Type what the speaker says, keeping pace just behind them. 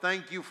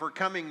Thank you for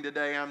coming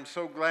today. I'm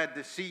so glad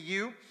to see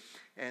you.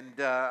 And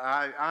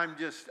I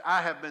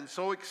have been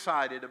so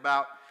excited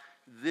about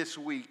this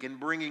week and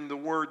bringing the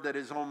word that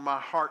is on my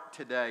heart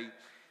today.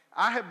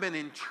 I have been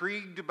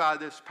intrigued by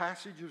this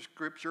passage of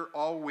Scripture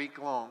all week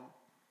long.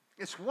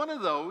 It's one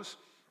of those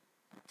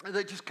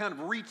that just kind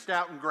of reached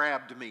out and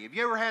grabbed me. Have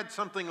you ever had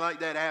something like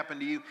that happen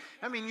to you?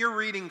 I mean, you're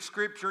reading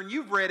Scripture and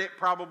you've read it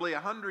probably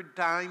 100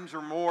 times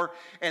or more,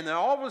 and then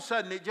all of a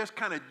sudden it just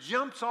kind of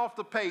jumps off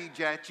the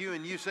page at you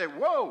and you say,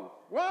 whoa,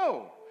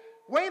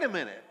 wait a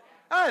minute.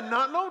 I had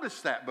not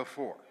noticed that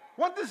before.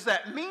 What does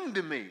that mean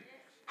to me?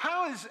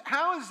 How is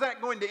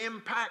that going to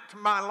impact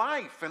my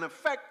life and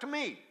affect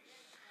me?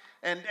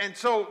 And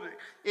so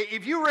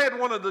if you read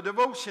one of the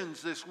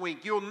devotions this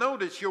week, you'll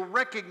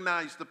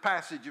recognize the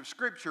passage of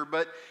Scripture,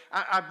 but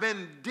I've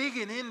been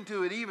digging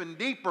into it even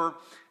deeper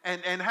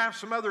and have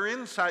some other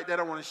insight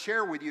that I want to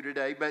share with you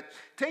today. But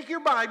take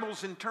your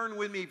Bibles and turn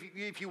with me,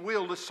 if you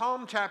will, to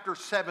Psalm chapter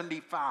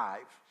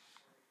 75.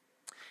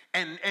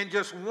 And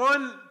just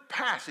one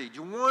passage,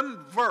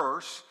 one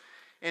verse.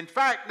 In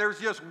fact,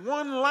 there's just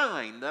one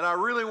line that I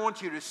really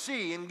want you to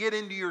see and get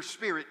into your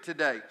spirit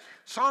today.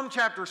 Psalm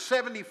chapter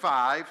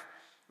 75,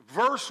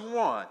 verse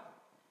 1.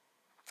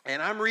 And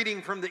I'm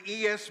reading from the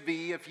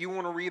ESV. If you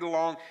want to read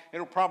along,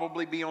 it'll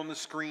probably be on the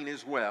screen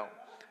as well.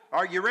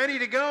 Are you ready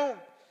to go?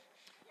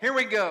 Here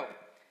we go.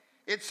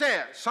 It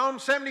says, Psalm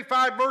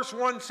 75, verse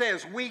 1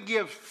 says, "We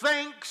give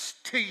thanks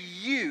to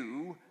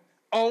you,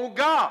 O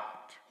God.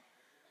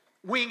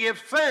 We give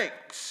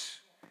thanks,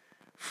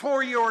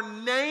 for your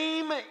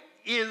name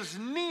is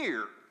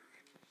near,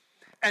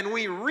 and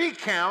we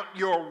recount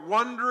your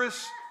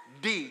wondrous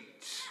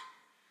deeds."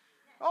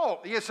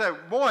 Oh, you say,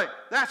 boy,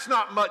 that's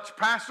not much,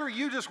 Pastor.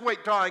 You just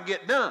wait till I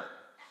get done.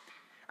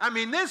 I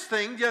mean, this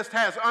thing just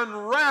has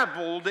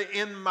unraveled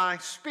in my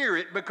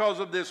spirit because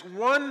of this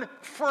one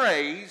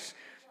phrase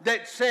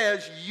that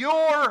says,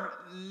 your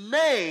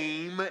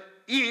name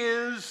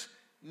is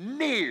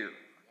near.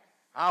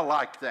 I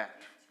like that.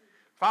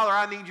 Father,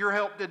 I need your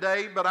help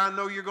today, but I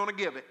know you're going to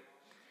give it.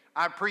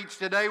 I preach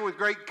today with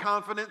great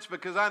confidence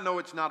because I know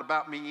it's not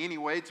about me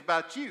anyway. It's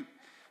about you.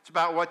 It's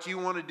about what you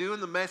want to do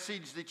and the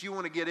message that you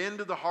want to get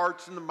into the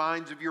hearts and the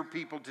minds of your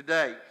people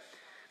today.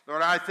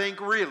 Lord, I think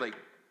really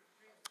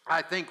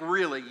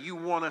you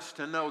want us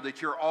to know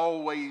that you're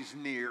always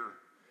near,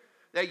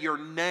 that your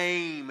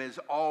name is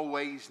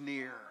always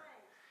near.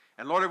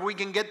 And Lord, if we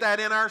can get that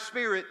in our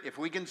spirit, if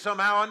we can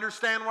somehow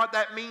understand what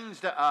that means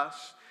to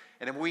us,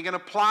 and if we can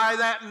apply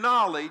that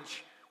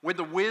knowledge with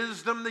the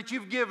wisdom that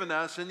you've given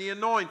us and the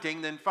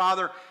anointing, then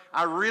Father,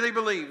 I really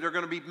believe there are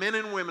going to be men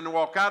and women who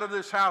walk out of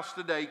this house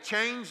today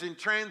changed and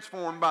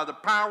transformed by the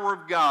power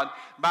of God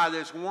by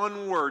this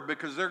one word,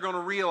 because they're going to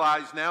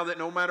realize now that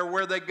no matter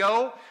where they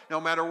go, no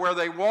matter where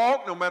they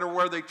walk, no matter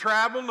where they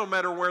travel, no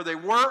matter where they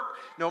work,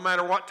 no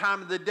matter what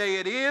time of the day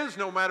it is,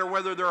 no matter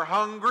whether they're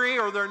hungry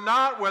or they're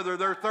not, whether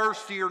they're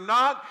thirsty or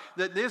not,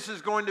 that this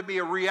is going to be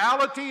a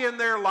reality in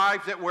their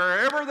life, that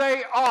wherever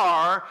they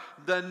are,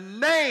 the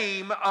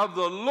name of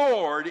the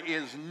Lord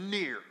is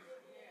near.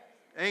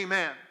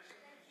 Amen.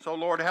 So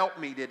Lord, help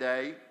me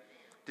today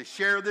to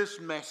share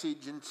this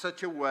message in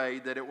such a way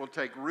that it will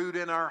take root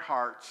in our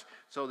hearts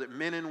so that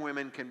men and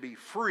women can be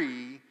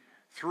free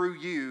through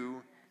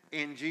you.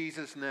 In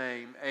Jesus'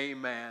 name,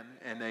 amen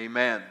and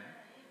amen.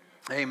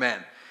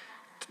 Amen.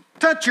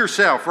 Touch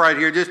yourself right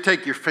here. Just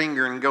take your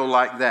finger and go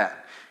like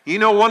that. You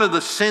know, one of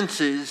the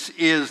senses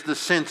is the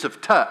sense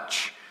of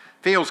touch.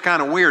 Feels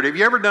kind of weird. Have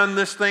you ever done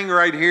this thing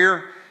right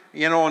here?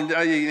 You know,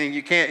 and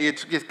you can't,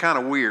 it's kind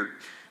of weird.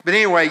 But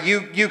anyway,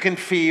 you can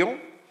feel.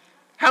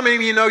 How many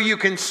of you know you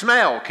can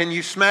smell? Can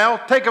you smell?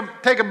 Take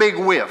a big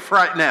whiff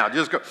right now.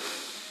 Just go.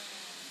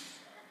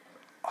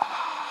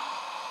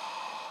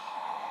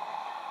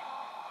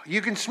 You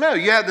can smell.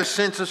 You have the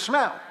sense of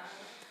smell.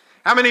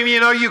 How many of you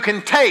know you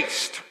can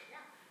taste?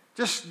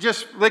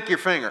 Just lick your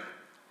finger.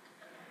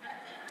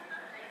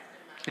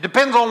 It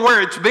depends on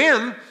where it's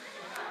been.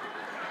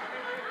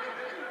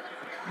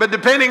 But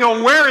depending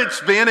on where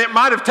it's been, it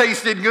might have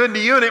tasted good to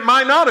you and it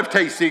might not have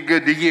tasted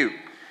good to you.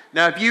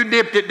 Now, if you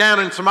dipped it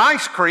down in some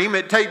ice cream,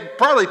 it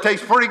probably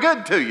tastes pretty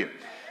good to you.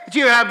 But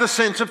you have the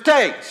sense of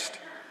taste.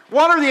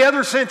 What are the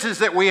other senses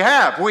that we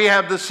have? We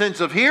have the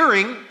sense of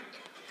hearing,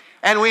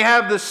 and we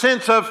have the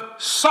sense of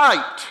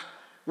sight.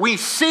 We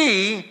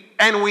see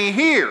and we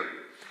hear.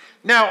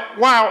 Now,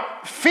 while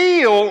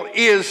feel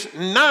is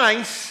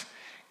nice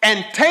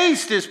and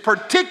taste is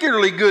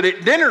particularly good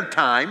at dinner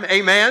time,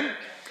 amen,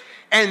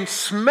 and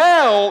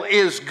smell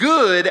is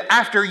good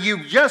after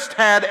you've just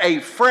had a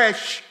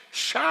fresh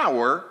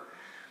shower,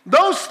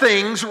 those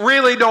things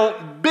really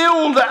don't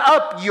build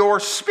up your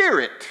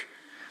spirit.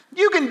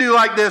 You can do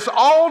like this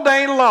all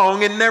day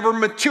long and never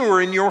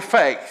mature in your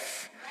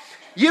faith.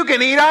 You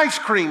can eat ice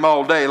cream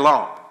all day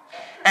long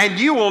and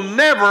you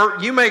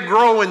may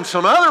grow in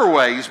some other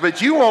ways,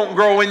 but you won't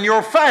grow in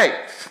your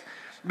faith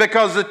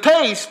because the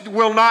taste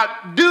will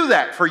not do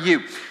that for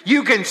you.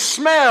 You can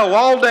smell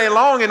all day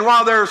long, and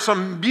while there are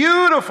some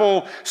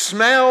beautiful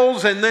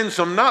smells and then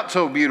some not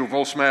so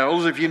beautiful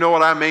smells, if you know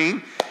what I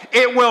mean,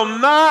 It will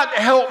not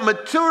help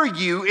mature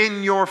you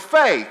in your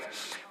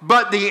faith.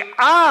 But the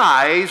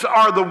eyes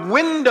are the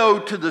window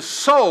to the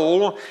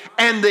soul,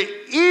 and the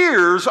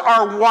ears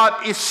are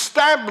what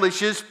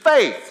establishes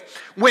faith.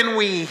 When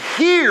we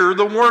hear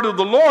the word of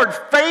the Lord,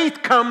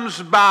 faith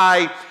comes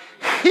by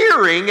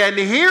hearing, and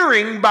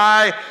hearing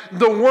by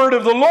the word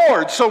of the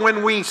Lord. So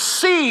when we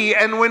see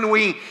and when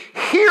we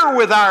hear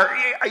with our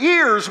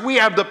ears, we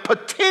have the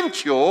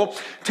potential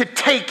to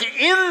take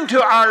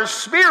into our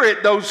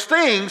spirit those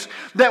things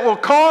that will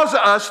cause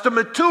us to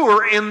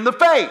mature in the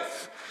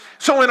faith.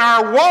 So in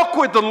our walk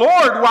with the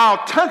Lord, while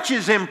touch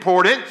is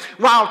important,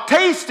 while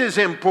taste is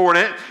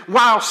important,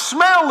 while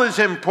smell is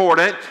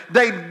important,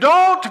 they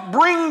don't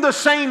bring the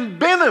same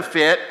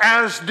benefit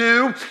as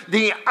do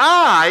the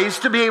eyes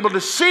to be able to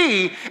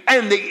see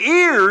and the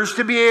ears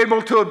to be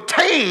able to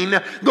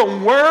obtain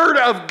the Word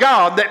of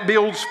God that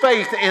builds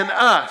faith in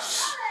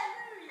us.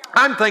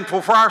 I'm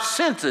thankful for our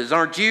senses,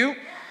 aren't you?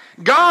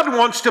 God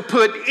wants to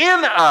put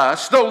in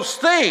us those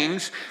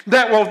things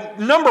that will,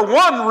 number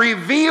one,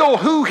 reveal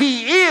who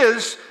He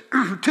is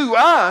to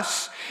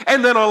us,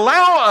 and then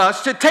allow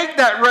us to take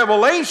that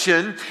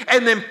revelation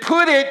and then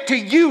put it to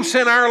use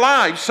in our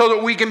lives so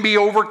that we can be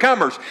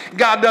overcomers.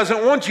 God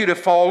doesn't want you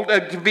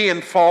to be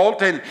in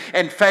fault and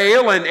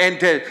fail and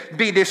to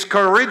be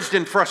discouraged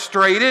and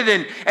frustrated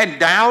and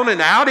down and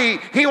out.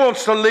 He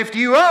wants to lift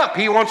you up.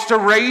 He wants to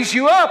raise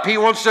you up. He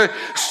wants to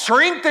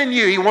strengthen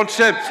you. He wants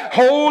to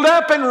hold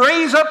up and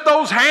raise up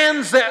those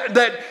hands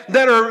that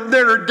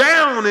are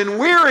down and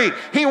weary.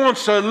 He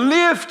wants to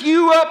lift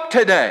you up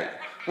today.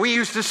 We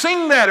used to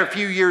sing that a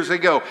few years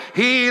ago.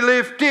 He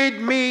lifted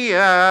me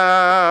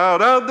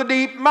out of the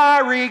deep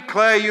miry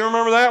clay. You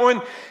remember that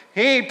one?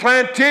 He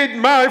planted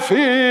my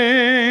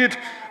feet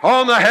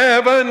on the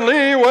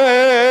heavenly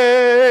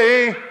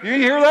way. You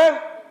hear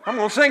that? I'm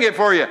going to sing it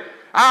for you.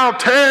 I'll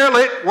tell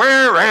it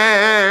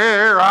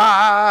where'er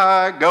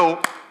I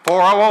go,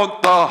 for I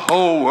want the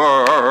whole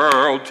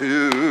world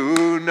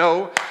to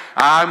know.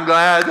 I'm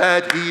glad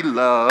that He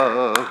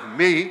loved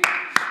me,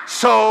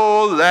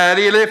 so that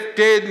He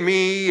lifted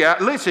me out.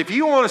 Listen, if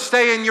you want to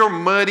stay in your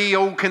muddy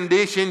old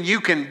condition,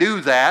 you can do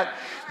that.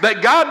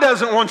 But God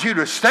doesn't want you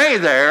to stay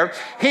there.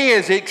 He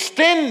is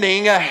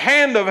extending a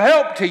hand of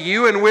help to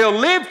you and will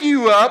lift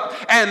you up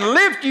and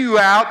lift you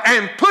out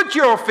and put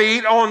your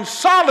feet on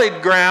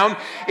solid ground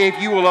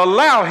if you will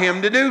allow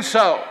Him to do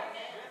so.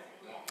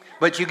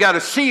 But you got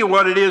to see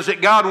what it is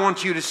that God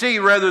wants you to see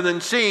rather than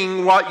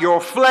seeing what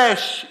your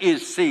flesh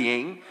is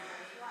seeing.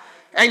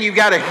 And you've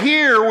got to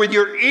hear with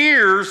your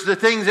ears the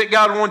things that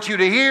God wants you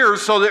to hear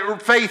so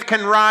that faith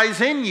can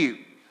rise in you.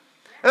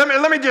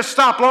 Let me just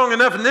stop long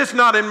enough, and this is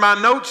not in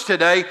my notes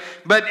today,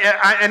 but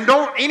and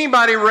don't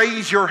anybody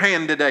raise your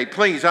hand today,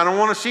 please. I don't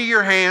want to see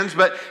your hands,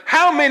 but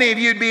how many of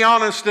you would be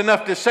honest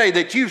enough to say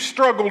that you've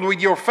struggled with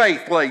your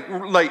faith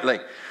lately?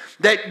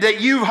 That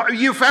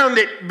you found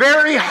it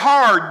very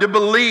hard to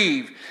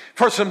believe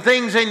for some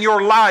things in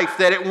your life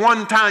that at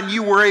one time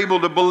you were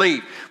able to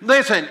believe.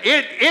 Listen,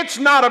 it's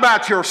not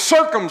about your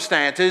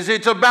circumstances,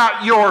 it's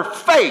about your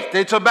faith.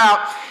 It's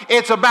about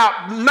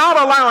not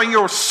allowing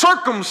your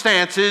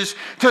circumstances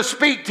to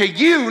speak to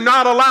you,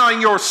 not allowing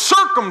your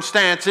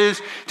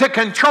circumstances to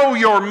control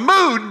your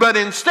mood, but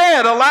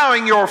instead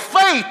allowing your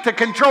faith to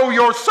control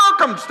your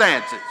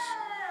circumstances.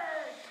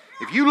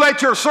 If you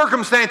let your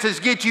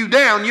circumstances get you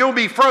down, you'll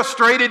be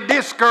frustrated,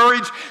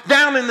 discouraged,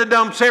 down in the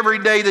dumps every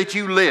day that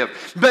you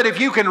live. But if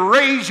you can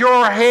raise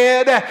your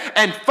head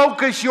and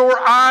focus your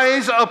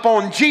eyes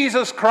upon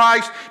Jesus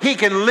Christ, He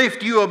can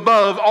lift you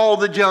above all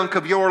the junk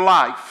of your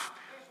life.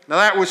 Now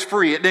that was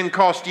free. It didn't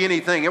cost you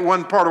anything. It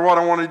wasn't part of what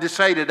I wanted to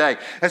say today.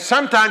 And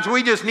sometimes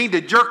we just need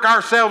to jerk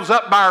ourselves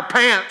up by our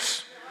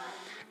pants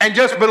and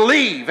just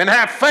believe and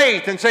have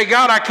faith and say,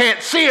 God, I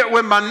can't see it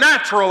with my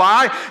natural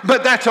eye,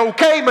 but that's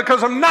okay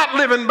because I'm not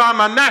living by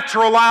my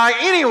natural eye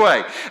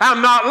anyway.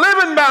 I'm not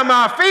living by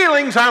my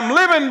feelings. I'm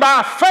living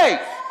by faith.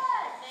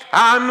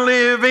 I'm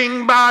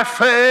living by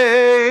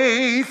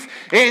faith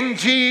in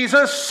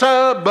Jesus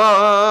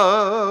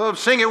above.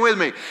 Sing it with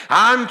me.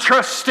 I'm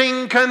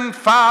trusting,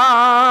 confiding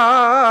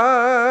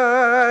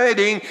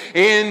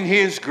in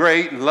His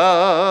great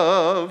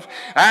love,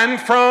 and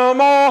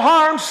from all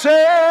harm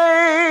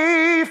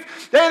safe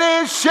in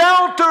His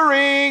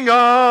sheltering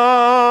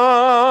arms.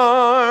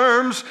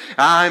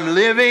 I'm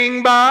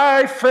living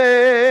by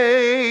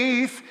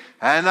faith,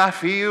 and I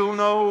feel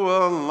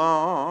no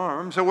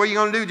alarm. So what are you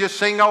going to do? Just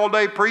sing all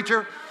day,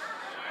 preacher?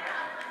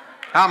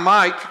 I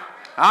might,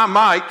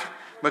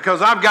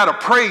 because I've got a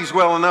praise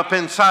welling up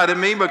inside of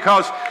me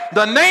because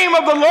the name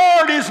of the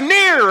Lord is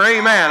near,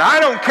 amen. I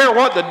don't care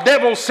what the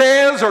devil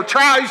says or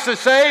tries to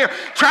say or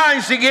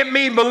tries to get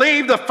me to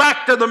believe. The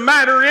fact of the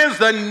matter is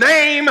the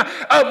name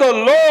of the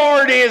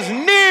Lord is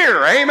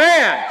near,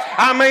 amen.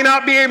 I may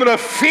not be able to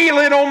feel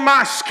it on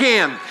my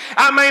skin.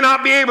 I may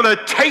not be able to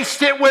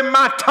taste it with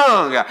my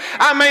tongue.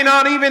 I may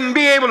not even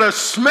be able to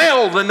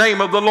smell the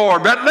name of the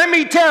Lord. But let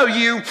me tell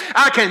you,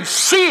 I can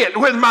see it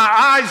with my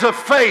eyes of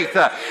faith.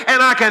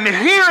 And I can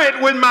hear hear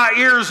it with my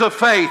ears of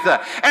faith.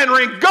 And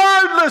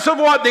regardless of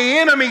what the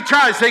enemy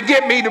tries to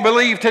get me to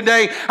believe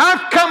today,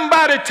 I've come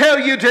by to tell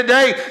you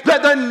today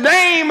that the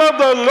name of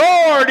the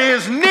Lord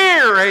is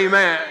near.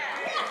 Amen.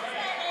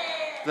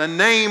 The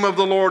name of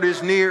the Lord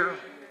is near.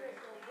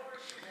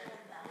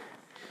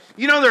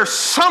 You know, there's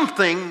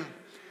something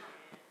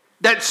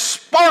that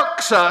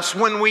sparks us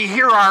when we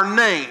hear our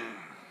name.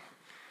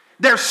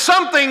 There's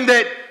something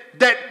that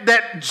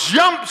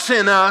jumps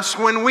in us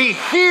when we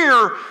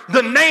hear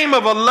the name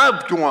of a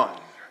loved one.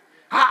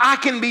 I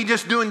can be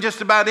just doing just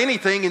about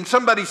anything and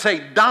somebody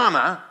say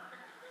Donna,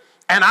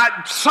 and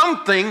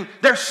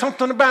there's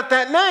something about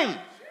that name.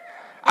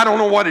 I don't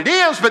know what it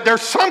is, but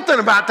there's something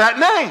about that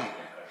name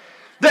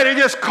that it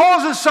just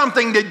causes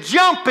something to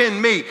jump in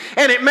me,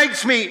 and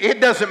it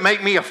doesn't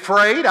make me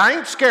afraid. I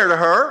ain't scared of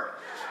her.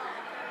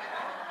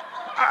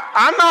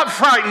 I'm not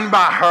frightened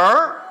by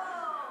her.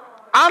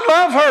 I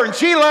love her and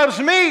she loves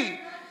me.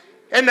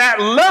 And that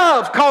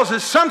love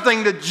causes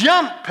something to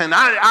jump. And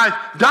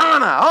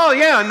Donna, oh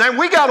yeah, and then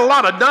we got a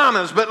lot of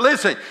Donnas. But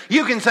listen,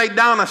 you can say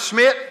Donna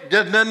Smith,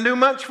 doesn't do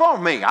much for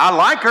me. I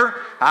like her.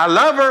 I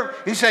love her.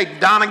 You say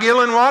Donna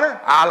Gillenwater,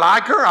 I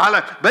like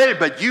her.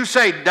 But you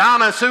say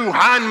Donna Sue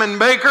Hindman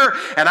Baker,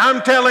 and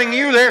I'm telling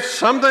you there's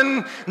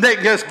something that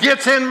just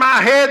gets in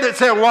my head that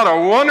says what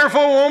a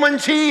wonderful woman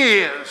she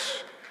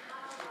is.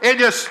 It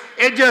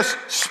just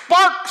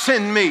sparks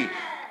in me.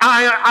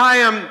 I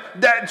am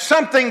that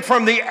something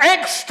from the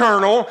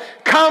external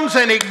comes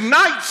and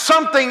ignites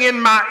something in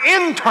my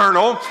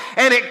internal,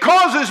 and it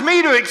causes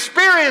me to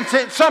experience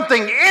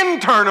something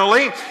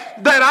internally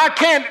that I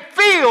can't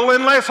feel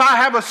unless I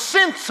have a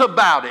sense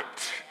about it.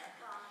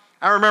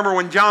 I remember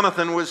when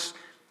Jonathan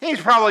he's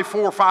probably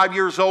 4 or 5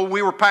 years old.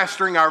 We were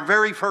pastoring our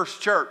very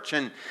first church,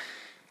 and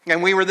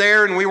we were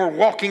there, and we were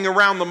walking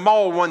around the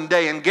mall one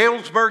day in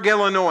Galesburg,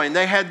 Illinois, and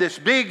they had this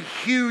big,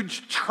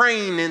 huge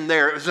train in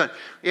there.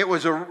 It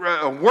was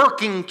a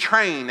working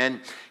train,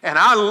 and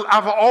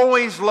I've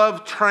always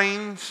loved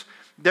trains.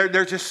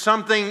 There's just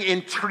something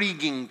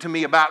intriguing to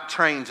me about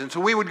trains, and so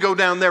we would go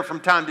down there from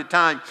time to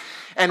time,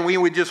 and we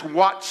would just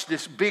watch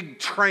this big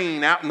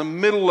train out in the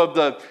middle of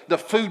the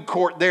food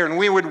court there, and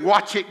we would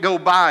watch it go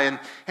by. And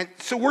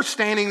so we're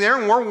standing there,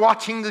 and we're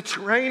watching the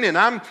train, and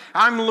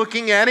I'm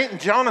looking at it, and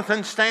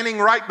Jonathan's standing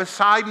right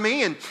beside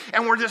me, and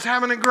we're just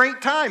having a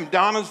great time.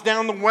 Donna's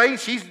down the way.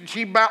 She's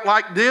about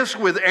like this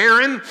with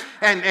Aaron,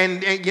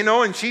 and you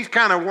know, and she's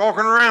kind of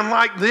walking around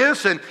like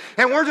this, and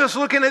we're just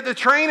looking at the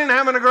train and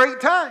having a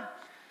great time.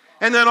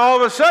 And then all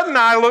of a sudden,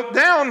 I looked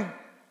down,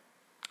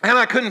 and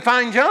I couldn't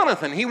find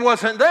Jonathan. He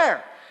wasn't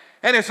there.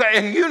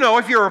 And you know,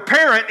 if you're a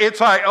parent,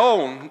 it's like,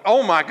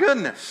 oh my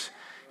goodness.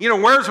 You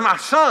know, where's my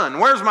son?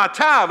 Where's my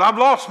child? I've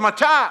lost my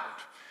child.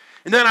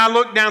 And then I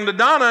looked down to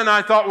Donna, and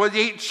I thought, well,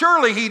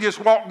 surely he just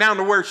walked down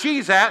to where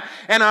she's at.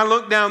 And I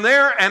looked down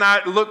there, and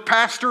I looked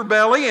past her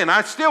belly, and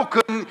I still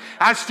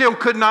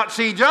could not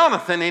see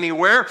Jonathan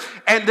anywhere.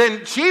 And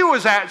then she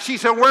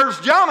said, where's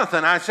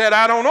Jonathan? I said,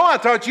 I don't know. I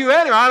thought you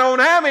had him. I don't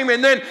have him.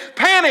 And then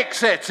panic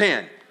sets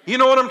in. You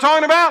know what I'm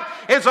talking about?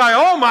 It's like,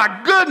 oh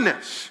my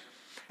goodness.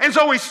 And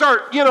so we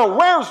start, you know,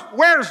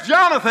 where's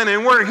Jonathan?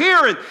 And we're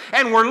here,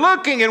 and we're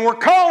looking, and we're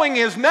calling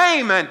his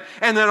name. And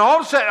then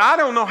all of a sudden, I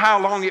don't know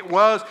how long it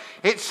was.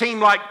 It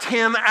seemed like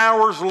 10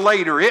 hours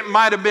later. It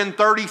might have been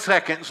 30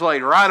 seconds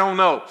later. I don't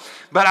know.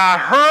 But I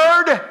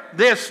heard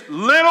this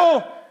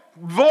little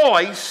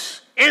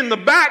voice in the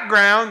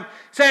background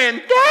saying,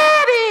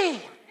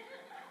 Daddy!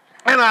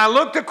 And I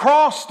looked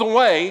across the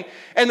way,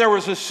 and there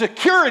was a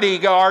security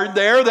guard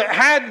there that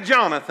had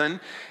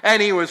Jonathan,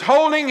 and he was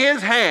holding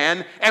his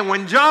hand. And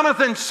when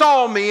Jonathan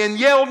saw me and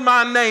yelled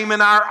my name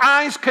and our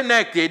eyes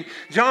connected,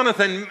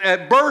 Jonathan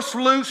burst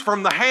loose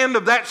from the hand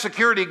of that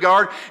security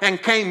guard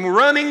and came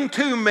running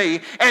to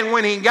me. And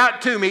when he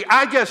got to me,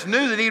 I just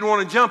knew that he'd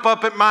want to jump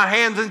up at my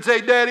hands and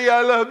say, Daddy,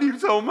 I love you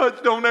so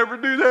much. Don't ever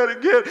do that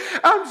again.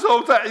 I'm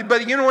so sorry.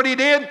 But you know what he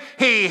did?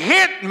 He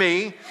hit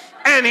me,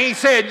 and he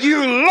said,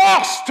 you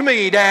lost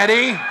me,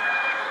 Daddy.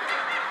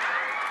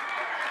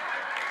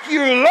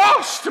 You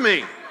lost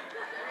me.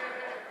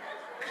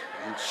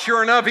 And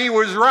sure enough, he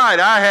was right.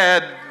 I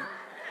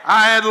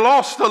had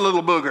lost a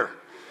little booger.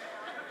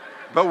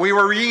 But we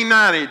were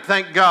reunited,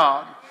 thank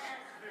God.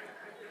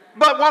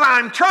 But what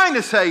I'm trying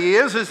to say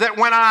is that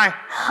when I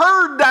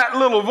heard that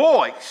little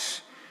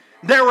voice,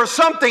 there was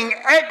something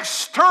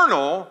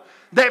external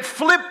that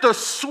flipped a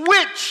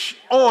switch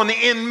on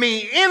in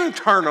me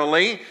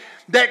internally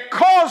that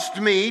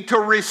caused me to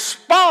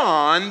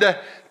respond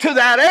to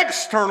that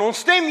external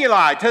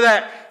stimuli, to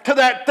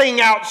that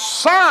thing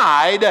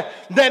outside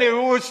that it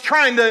was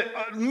trying to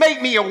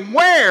make me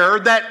aware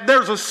that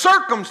there's a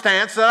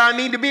circumstance that I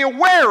need to be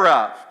aware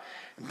of.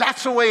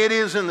 That's the way it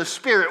is in the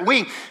Spirit.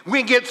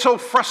 We get so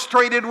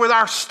frustrated with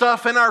our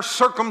stuff and our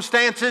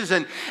circumstances,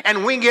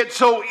 and we get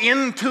so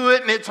into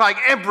it, and it's like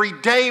every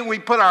day we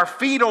put our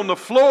feet on the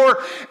floor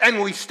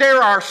and we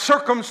stare our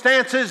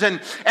circumstances and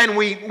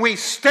we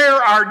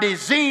stare our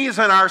disease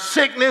and our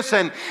sickness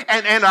and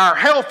our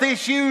health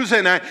issues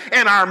and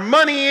our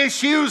money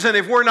issues, and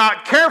if we're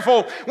not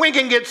careful, we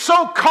can get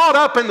so caught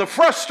up in the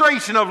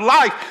frustration of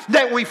life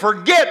that we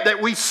forget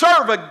that we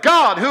serve a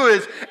God who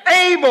is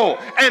able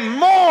and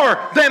more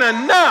than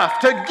enough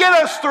to get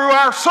us through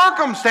our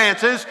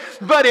circumstances,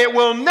 but it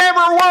will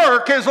never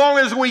work as long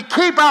as we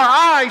keep our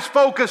eyes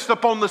focused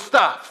upon the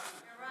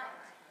stuff.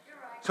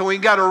 So we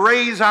got to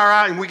raise our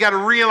eyes, and we got to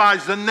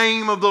realize the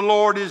name of the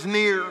Lord is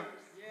near.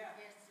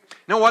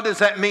 Now, what does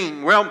that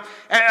mean? Well,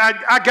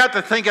 I got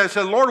to think, I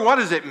said, Lord, what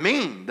does it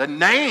mean? The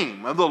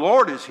name of the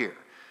Lord is here.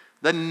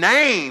 The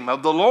name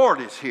of the Lord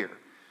is here.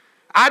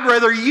 I'd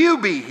rather you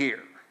be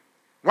here.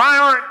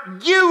 Why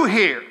aren't you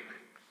here?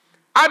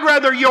 I'd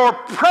rather your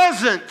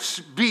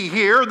presence be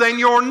here than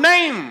your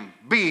name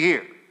be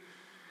here.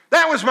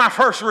 That was my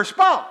first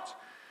response.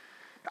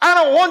 I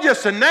don't want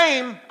just a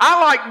name. I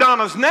like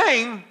Donna's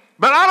name,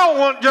 but I don't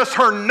want just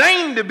her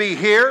name to be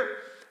here.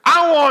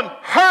 I want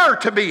her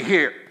to be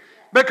here.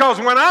 Because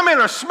when I'm in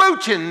a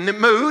smooching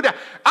mood,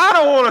 I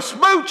don't want to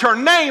smooch her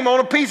name on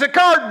a piece of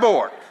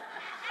cardboard.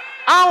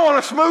 I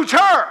want to smooch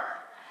her.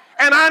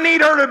 And I need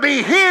her to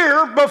be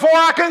here before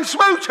I can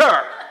smooch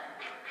her.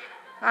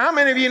 How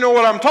many of you know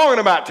what I'm talking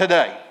about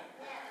today?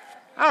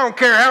 I don't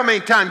care how many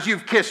times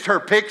you've kissed her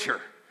picture.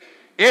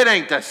 It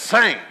ain't the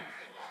same.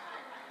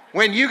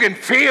 When you can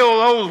feel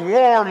those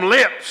warm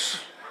lips,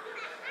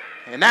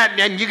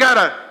 and you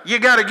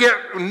gotta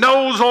get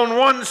nose on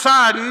one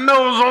side and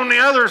nose on the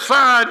other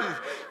side,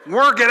 and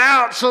work it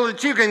out so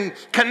that you can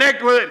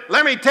connect with it.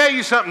 Let me tell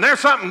you something. There's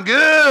something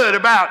good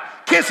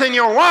about kissing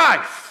your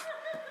wife,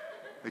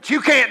 but you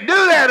can't do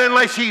that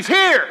unless she's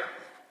here.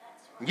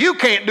 You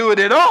can't do it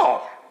at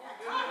all.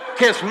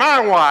 Kiss my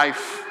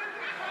wife,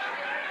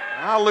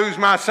 I'll lose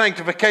my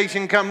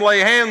sanctification, come lay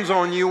hands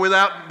on you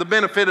without the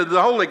benefit of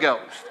the Holy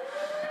Ghost.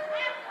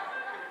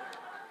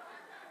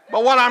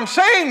 But what I'm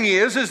saying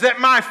is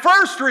that my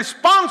first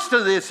response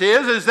to this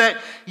is that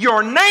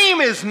your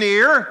name is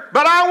near,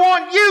 but I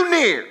want you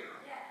near.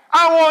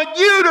 I want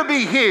you to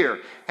be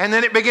here. And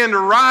then it began to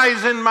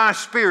rise in my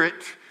spirit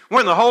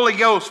when the Holy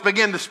Ghost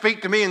began to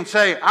speak to me and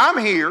say, I'm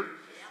here.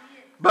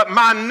 But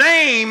my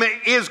name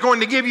is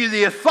going to give you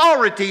the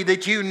authority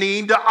that you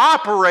need to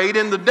operate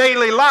in the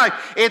daily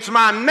life. It's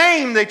my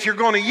name that you're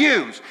going to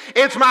use.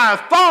 It's my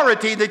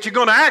authority that you're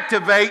going to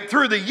activate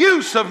through the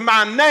use of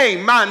my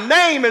name. My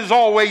name is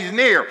always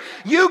near.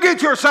 You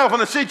get yourself in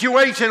a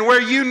situation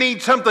where you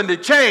need something to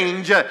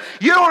change.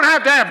 You don't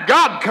have to have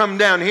God come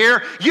down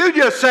here. You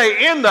just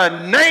say, in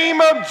the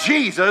name of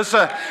Jesus,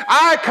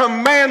 I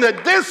command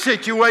that this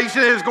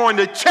situation is going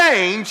to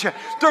change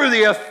through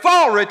the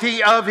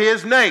authority of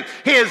His name.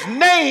 His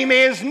name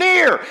is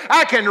near.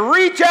 I can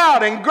reach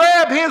out and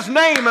grab His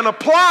name and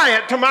apply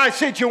it to my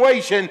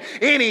situation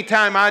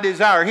anytime I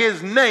desire.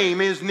 His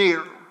name is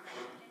near.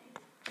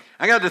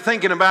 I got to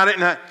thinking about it,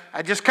 and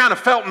I just kind of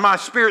felt in my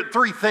spirit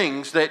three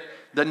things that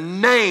the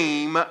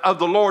name of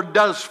the Lord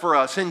does for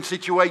us in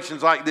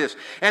situations like this.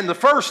 And the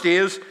first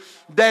is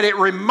that it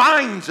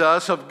reminds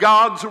us of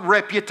God's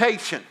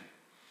reputation.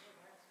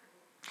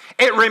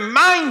 It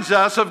reminds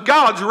us of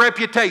God's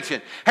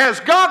reputation.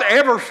 Has God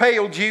ever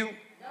failed you?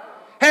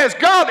 Has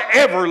God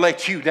ever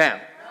let you down?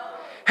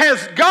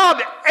 Has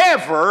God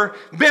ever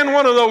been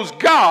one of those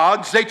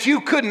gods that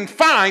you couldn't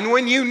find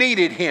when you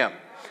needed Him?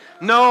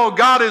 No,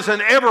 God is an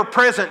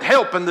ever-present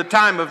help in the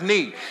time of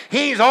need.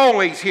 He's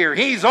always here.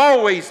 He's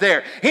always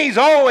there. He's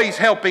always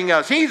helping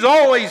us. He's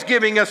always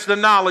giving us the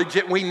knowledge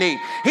that we need.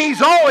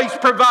 He's always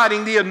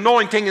providing the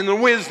anointing and the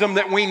wisdom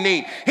that we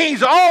need.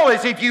 He's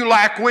always, if you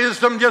lack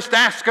wisdom, just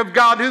ask of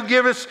God, who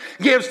gives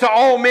to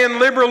all men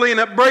liberally and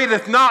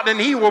upbraideth not,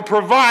 and He will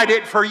provide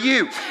it for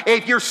you.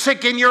 If you're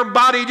sick in your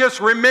body,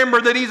 just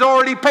remember that He's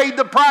already paid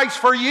the price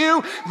for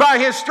you. By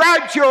His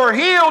stripes you're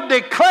healed.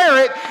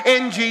 Declare it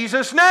in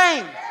Jesus'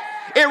 name.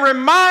 It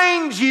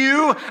reminds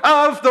you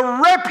of the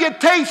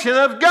reputation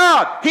of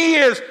God. He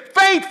is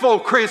faithful,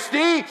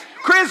 Christy.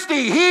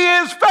 Christy, He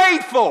is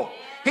faithful.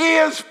 He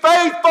is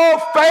faithful,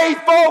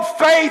 faithful,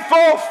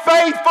 faithful,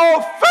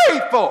 faithful,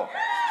 faithful.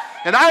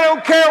 And I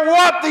don't care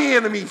what the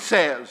enemy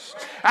says.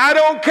 I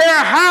don't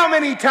care how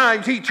many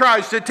times he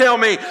tries to tell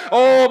me,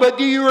 oh, but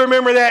do you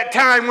remember that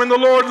time when the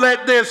Lord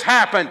let this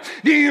happen?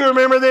 Do you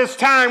remember this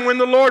time when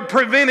the Lord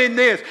prevented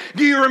this?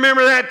 Do you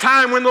remember that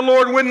time when the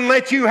Lord wouldn't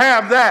let you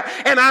have that?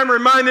 And I'm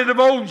reminded of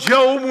old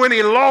Job when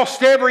he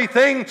lost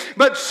everything,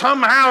 but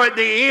somehow at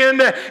the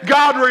end,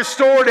 God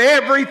restored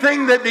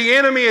everything that the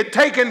enemy had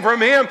taken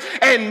from him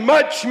and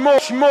much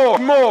more.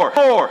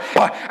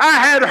 I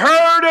had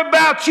heard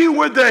about you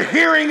with the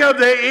hearing of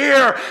the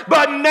ear,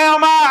 but now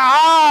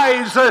my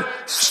eyes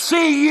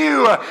see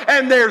you,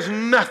 and there's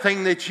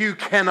nothing that you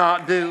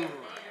cannot do.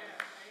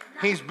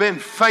 He's been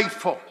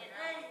faithful.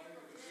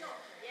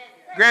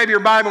 Grab your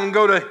Bible and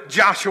go to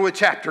Joshua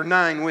chapter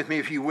 9 with me,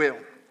 if you will.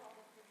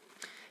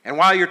 And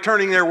while you're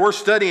turning there, we're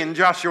studying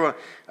Joshua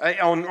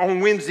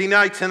on Wednesday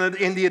nights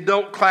in the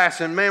adult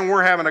class. And man,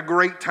 we're having a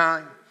great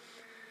time.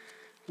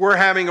 We're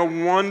having a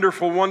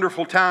wonderful,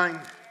 wonderful time.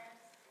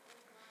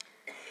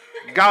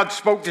 God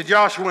spoke to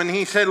Joshua and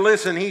he said,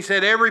 listen, he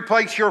said, every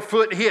place your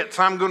foot hits,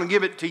 I'm going to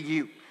give it to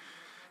you.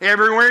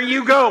 Everywhere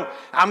you go,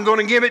 I'm going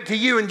to give it to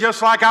you. And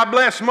just like I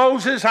blessed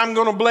Moses, I'm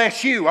going to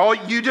bless you. Oh,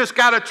 you just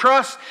got to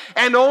trust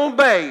and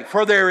obey,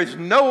 for there is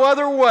no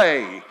other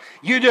way.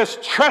 You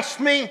just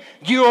trust me,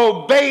 you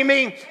obey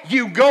me,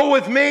 you go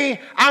with me.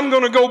 I'm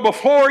going to go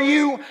before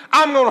you.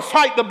 I'm going to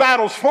fight the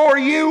battles for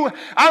you.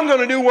 I'm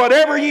going to do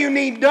whatever you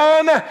need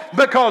done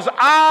because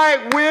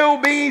I will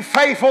be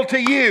faithful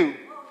to you.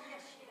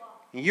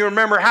 You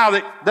remember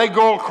how they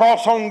go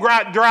across on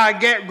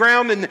dry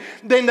ground and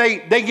then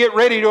they get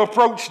ready to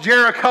approach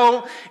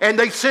Jericho and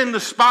they send the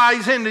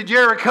spies into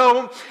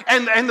Jericho.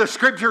 And the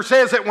scripture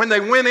says that when they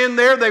went in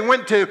there, they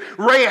went to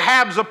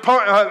Rahab's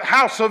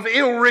house of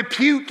ill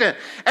repute.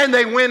 And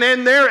they went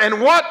in there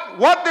and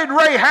what did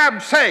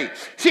Rahab say?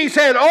 She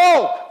said,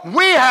 oh,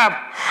 we have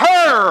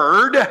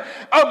heard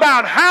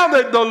about how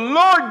that the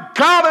Lord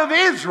God of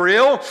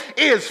Israel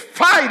is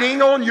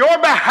fighting on your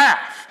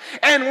behalf.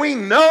 And we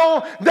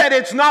know that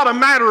it's not a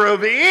matter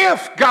of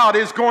if God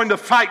is going to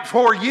fight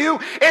for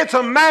you. It's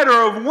a matter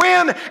of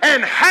when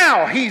and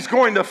how he's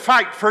going to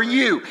fight for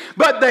you.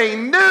 But they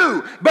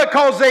knew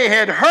because they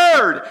had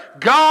heard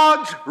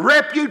God's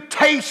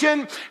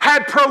reputation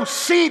had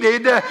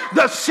preceded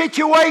the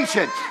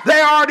situation.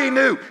 They already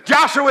knew.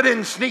 Joshua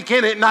didn't sneak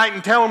in at night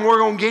and tell them we're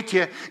going to get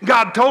you.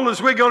 God told us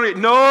we're going to.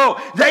 No,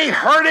 they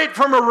heard it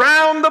from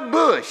around the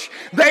bush.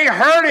 They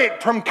heard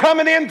it from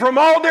coming in from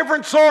all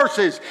different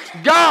sources.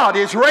 God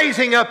is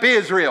raising up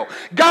Israel.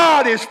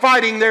 God is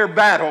fighting their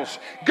battles.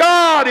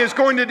 God is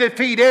going to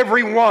defeat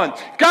everyone.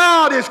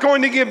 God is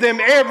going to give them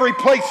every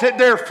place that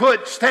their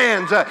foot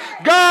stands.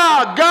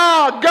 God,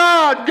 God,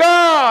 God,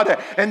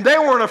 God. And they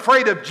weren't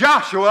afraid of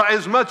Joshua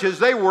as much as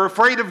they were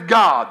afraid of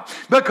God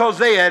because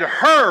they had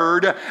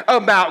heard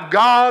about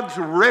God's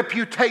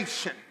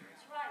reputation.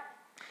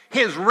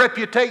 His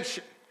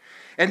reputation.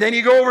 And then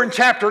you go over in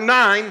chapter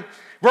 9,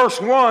 verse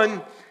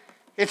 1,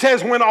 it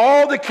says, when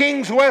all the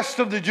kings west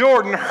of the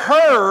Jordan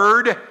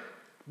heard,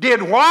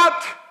 did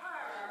what?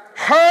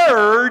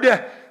 Heard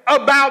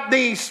about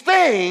these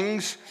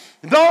things,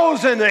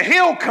 those in the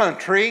hill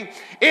country,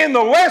 in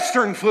the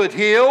western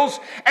foothills,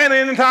 and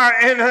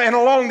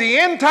along the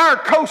entire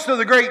coast of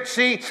the Great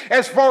Sea,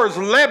 as far as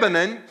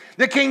Lebanon,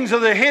 the kings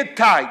of the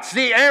Hittites,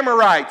 the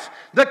Amorites,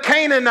 the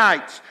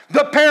Canaanites,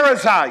 the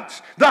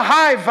Perizzites, the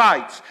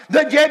Hivites,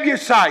 the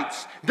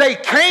Jebusites, they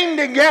came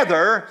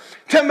together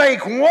to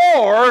make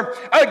war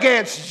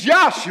against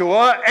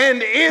Joshua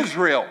and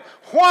Israel.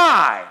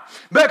 Why?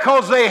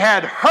 Because they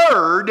had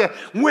heard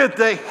with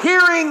the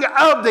hearing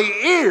of the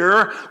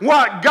ear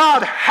what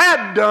God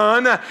had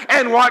done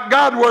and what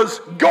God was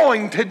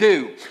going to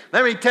do.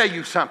 Let me tell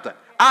you something.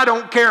 I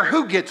don't care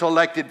who gets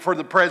elected for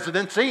the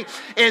presidency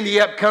in the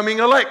upcoming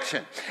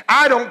election.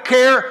 I don't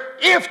care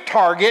if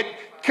Target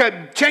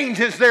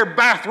changes their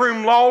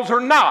bathroom laws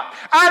or not.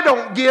 I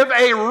don't give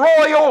a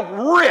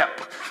royal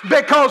rip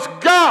because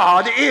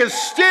God is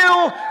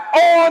still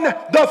on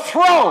the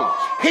throne.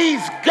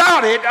 He's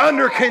got it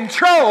under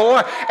control,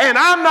 and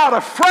I'm not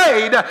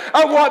afraid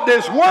of what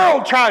this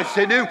world tries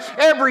to do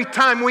every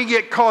time we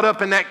get caught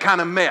up in that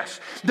kind of mess.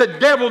 The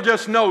devil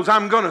just knows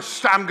I'm going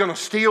to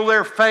steal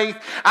their faith.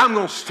 I'm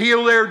going to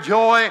steal their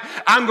joy.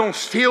 I'm going to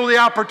steal the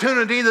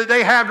opportunity that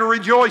they have to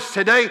rejoice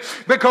today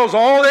because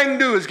all they can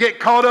do is get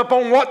caught up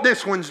on what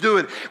this one's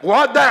doing,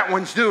 what that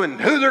one's doing,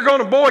 who they're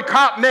going to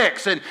boycott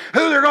next, and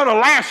who they're going to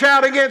lash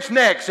out against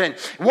next, and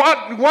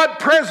what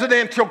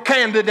presidential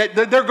candidate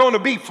that they're going to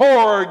be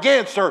for or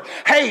against or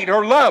hate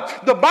or love.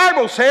 The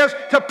Bible says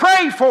to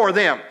pray for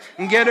them.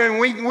 And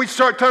we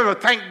start talking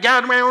about, thank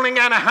God we only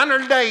got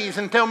 100 days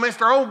until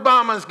Mr.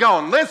 Obama's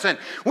gone. Listen,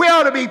 we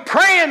ought to be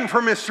praying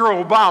for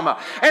Mr. Obama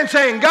and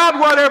saying, God,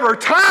 whatever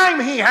time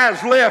he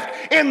has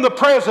left in the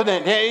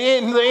president,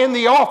 in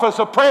the office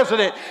of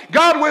president,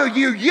 God, will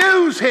you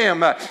use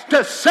him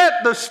to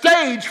set the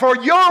stage for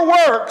your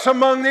works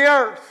among the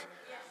earth?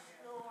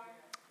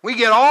 We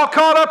get all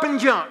caught up in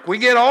junk. We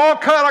get all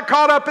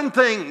caught up in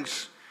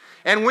things.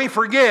 And we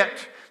forget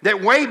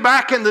that way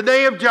back in the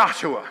day of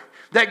Joshua,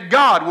 that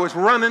God was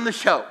running the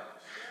show.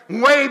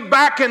 Way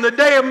back in the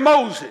day of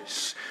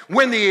Moses,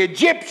 when the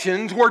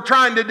Egyptians were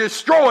trying to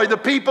destroy the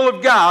people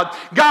of God,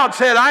 God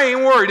said, I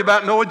ain't worried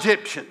about no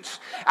Egyptians.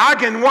 I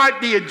can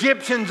wipe the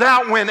Egyptians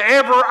out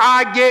whenever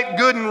I get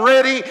good and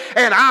ready,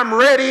 and I'm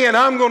ready, and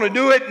I'm going to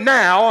do it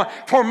now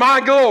for my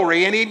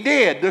glory. And he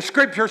did. The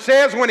scripture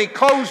says when he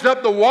closed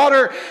up the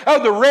water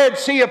of the Red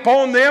Sea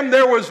upon them,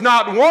 there was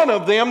not one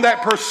of them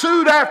that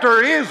pursued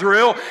after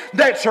Israel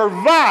that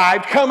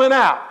survived coming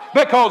out,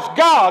 because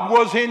God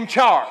was in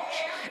charge.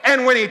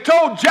 And when he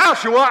told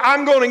Joshua,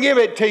 I'm going to give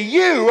it to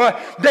you,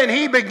 then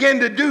he began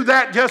to do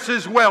that just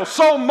as well.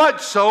 So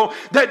much so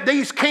that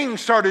these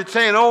kings started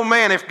saying, oh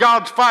man, if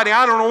God's fighting,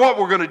 I don't know what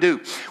we're going to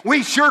do.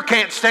 We sure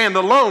can't stand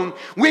alone.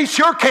 We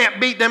sure can't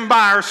beat them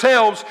by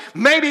ourselves.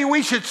 Maybe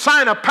we should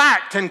sign a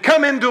pact and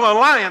come into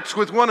alliance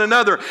with one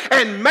another.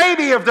 And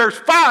maybe if there's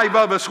 5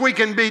 of us, we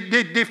can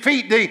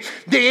defeat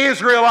the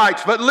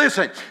Israelites. But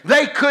listen,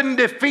 they couldn't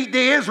defeat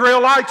the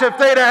Israelites if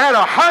they'd have had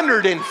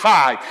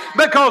 105,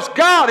 because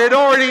God had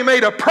already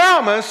made a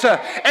promise,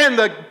 and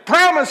the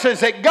promises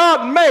that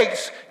God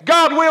makes,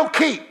 God will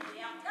keep.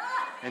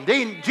 And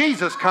then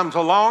Jesus comes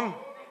along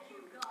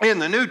in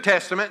the New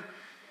Testament,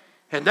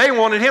 and they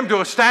wanted him to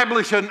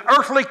establish an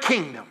earthly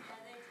kingdom.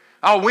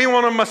 Oh, we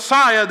want a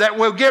Messiah that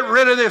will get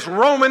rid of this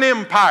Roman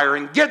Empire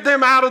and get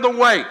them out of the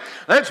way.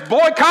 Let's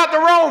boycott the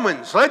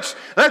Romans. Let's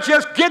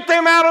just get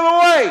them out of the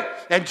way.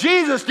 And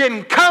Jesus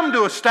didn't come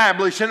to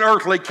establish an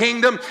earthly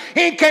kingdom.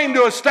 He came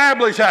to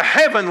establish a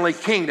heavenly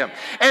kingdom.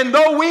 And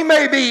though we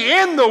may be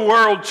in the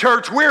world,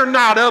 church, we're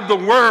not of the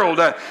world.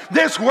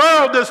 This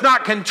world does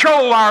not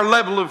control our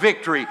level of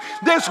victory.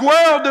 This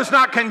world does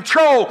not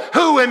control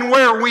who and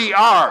where we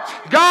are.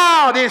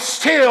 God is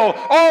still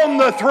on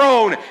the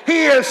throne.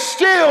 He is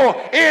still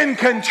in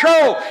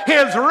control.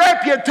 His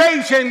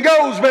reputation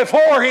goes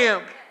before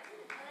him.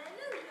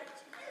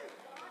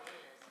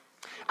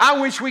 I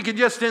wish we could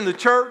just in the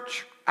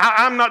church,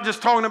 I'm not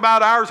just talking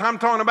about ours, I'm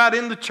talking about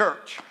in the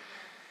church.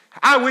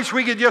 I wish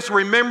we could just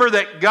remember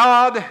that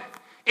God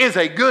is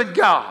a good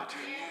God,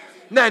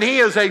 that he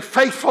is a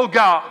faithful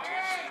God.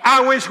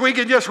 I wish we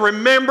could just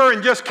remember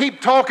and just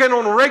keep talking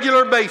on a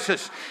regular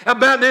basis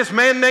about this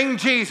man named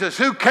Jesus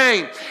who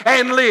came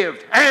and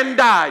lived and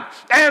died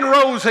and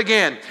rose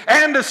again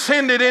and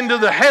ascended into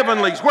the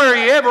heavenlies where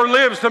he ever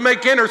lives to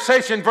make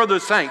intercession for the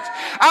saints.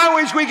 I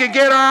wish we could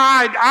get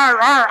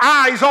our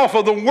eyes off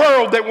of the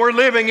world that we're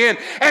living in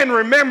and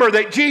remember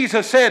that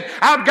Jesus said,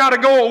 I've got to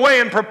go away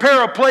and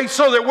prepare a place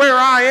so that where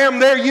I am,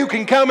 there you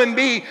can come and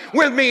be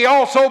with me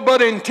also.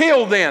 But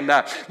until then,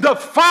 the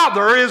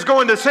Father is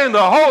going to send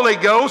the Holy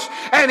Ghost,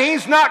 and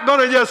he's not going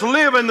to just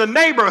live in the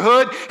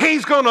neighborhood.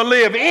 He's going to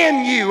live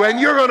in you, and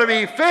you're going to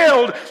be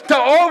filled to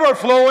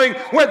overflowing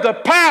with the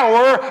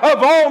power of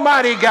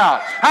Almighty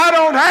God. I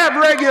don't have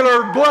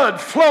regular blood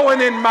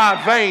flowing in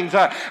my veins.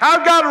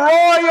 I've got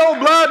royal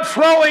blood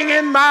flowing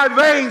in my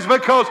veins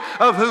because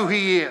of who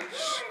he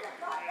is.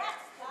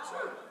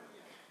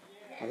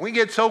 We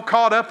get so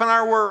caught up in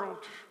our world.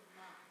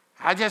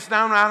 I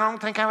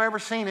don't think I've ever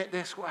seen it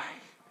this way.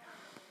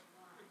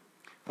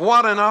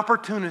 What an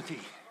opportunity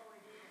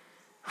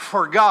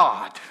for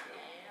God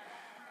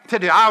to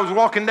do. I was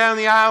walking down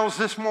the aisles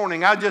this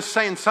morning. I was just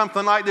saying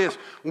something like this.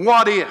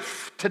 What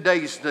if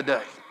today's the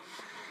day?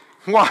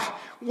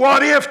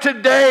 What if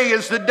today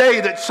is the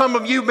day that some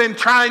of you have been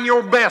trying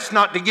your best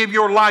not to give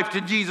your life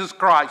to Jesus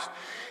Christ?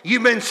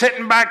 You've been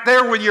sitting back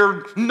there with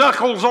your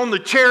knuckles on the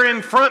chair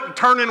in front and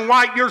turning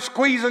white. You're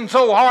squeezing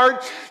so hard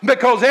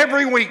because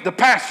every week the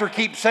pastor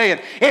keeps saying,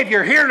 if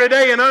you're here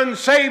today and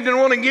unsaved and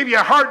want to give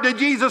your heart to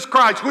Jesus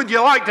Christ, would you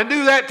like to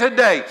do that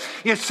today?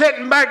 You're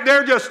sitting back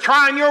there just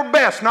trying your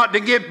best not to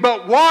give.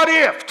 But what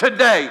if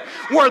today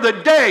were the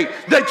day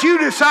that you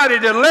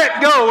decided to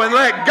let go and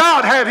let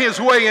God have his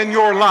way in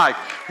your life?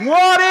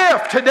 What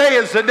if today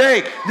is the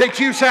day that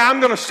you say,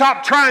 I'm going to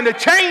stop trying to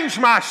change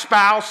my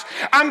spouse.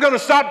 I'm going to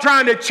stop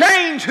trying to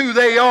change who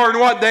they are and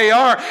what they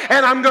are.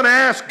 And I'm going to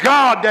ask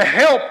God to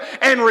help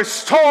and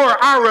restore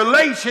our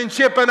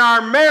relationship and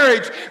our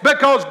marriage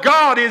because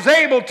God is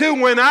able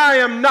to when I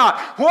am not.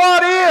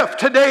 What if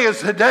today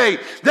is the day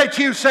that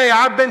you say,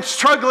 I've been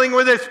struggling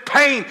with this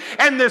pain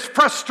and this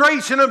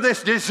frustration of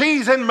this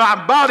disease in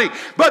my body.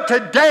 But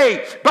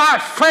today, by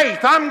faith,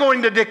 I'm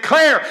going to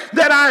declare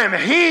that I am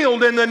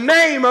healed in the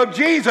name of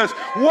Jesus.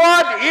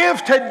 What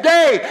if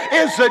today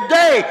is the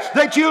day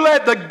that you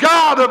let the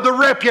God of the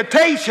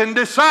reputation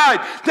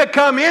decide to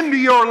come into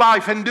your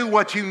life and do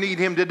what you need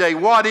him today?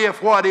 What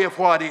if?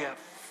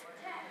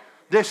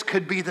 This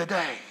could be the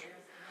day.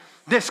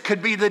 This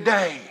could be the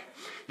day.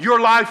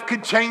 Your life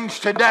could change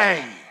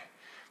today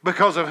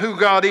because of who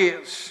God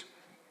is.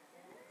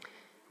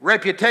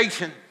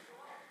 Reputation,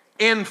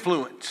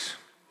 influence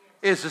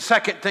is the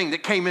second thing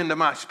that came into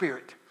my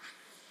spirit.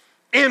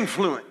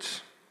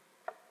 Influence.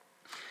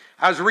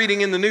 I was reading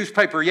in the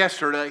newspaper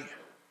yesterday.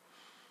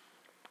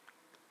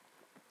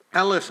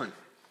 Now listen,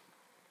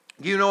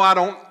 you know I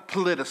don't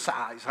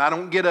politicize. I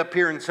don't get up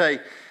here and say,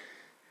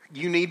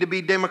 you need to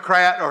be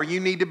Democrat or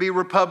you need to be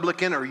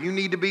Republican or you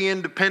need to be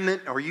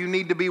independent or you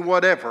need to be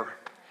whatever.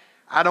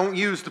 I don't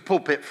use the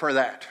pulpit for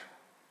that.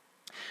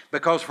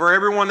 Because for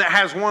everyone that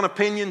has one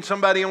opinion,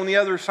 somebody on the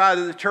other side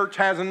of the church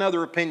has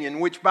another opinion.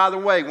 Which, by the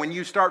way, when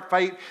you start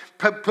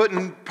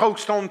putting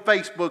posts on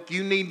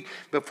Facebook,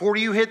 before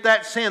you hit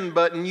that send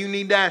button, you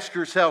need to ask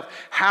yourself,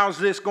 how's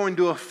this going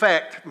to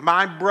affect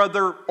my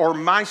brother or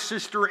my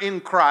sister in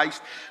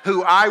Christ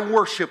who I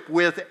worship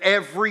with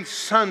every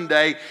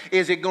Sunday?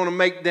 Is it going to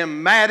make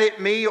them mad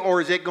at me, or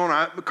is it going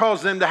to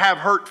cause them to have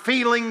hurt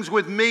feelings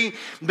with me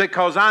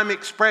because I'm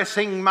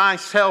expressing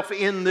myself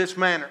in this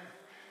manner?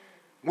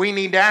 We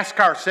need to ask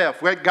ourselves.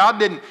 God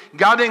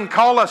didn't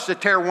call us to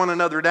tear one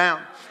another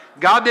down.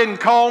 God didn't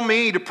call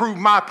me to prove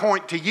my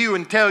point to you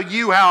and tell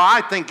you how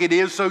I think it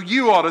is, so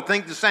you ought to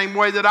think the same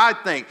way that I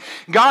think.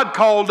 God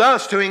called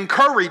us to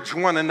encourage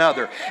one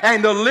another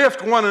and to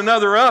lift one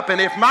another up. And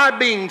if my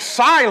being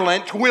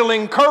silent will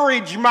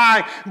encourage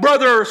my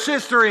brother or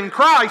sister in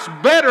Christ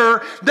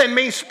better than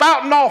me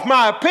spouting off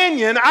my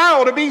opinion, I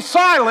ought to be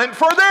silent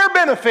for their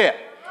benefit.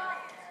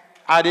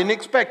 I didn't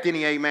expect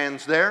any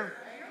amens there.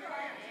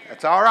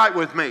 That's all right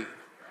with me.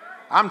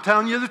 I'm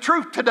telling you the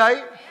truth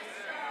today.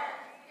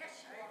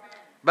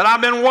 But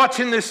I've been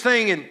watching this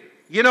thing, and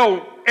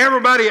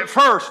everybody at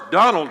first,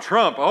 Donald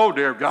Trump, oh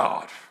dear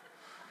God.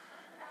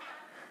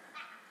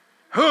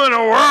 Who in the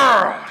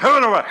world?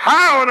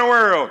 How in the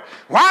world?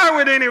 Why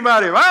would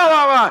anybody?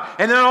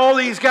 And then all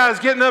these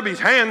guys getting up, his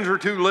hands are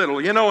too little,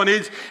 and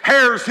his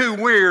hair's too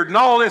weird and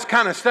all this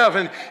kind of stuff.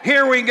 And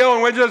here we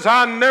go, and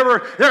there'll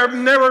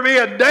never be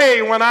a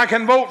day when I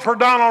can vote for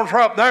Donald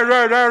Trump. And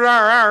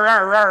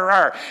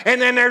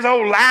then there's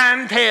old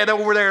Lying Ted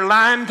over there,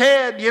 Lying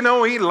Ted, he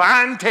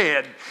Lying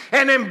Ted.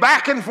 And then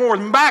back and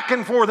forth and back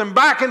and forth and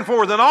back and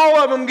forth. And all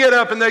of them get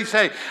up and they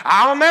say,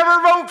 I'll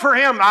never vote for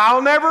him.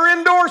 I'll never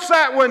endorse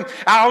that one.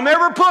 I'll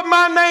never put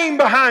my name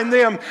behind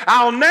them.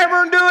 I'll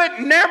never do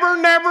it. Never,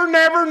 never,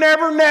 never,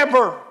 never,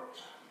 never.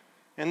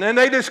 And then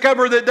they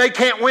discover that they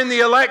can't win the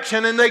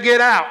election and they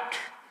get out.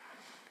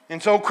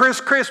 And so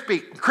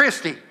Christie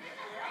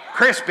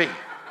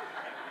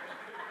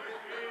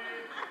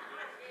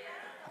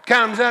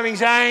comes up and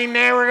says, I ain't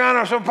never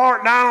going to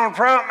support Donald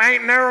Trump.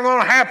 Ain't never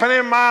going to happen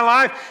in my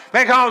life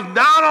because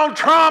Donald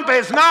Trump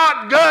is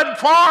not good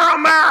for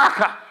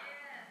America.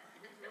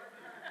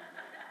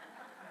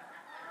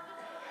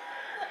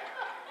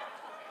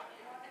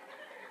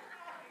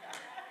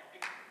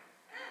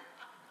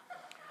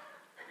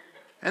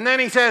 And then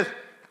he says,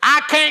 I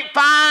can't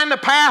find the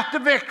path to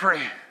victory,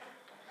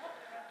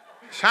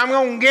 so I'm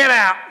going to get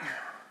out.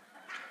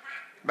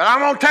 But I'm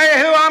going to tell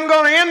you who I'm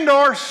going to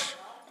endorse.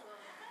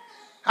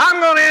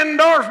 I'm going to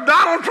endorse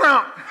Donald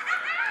Trump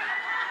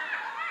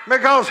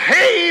because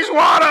he's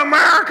what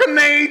America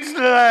needs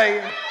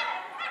today.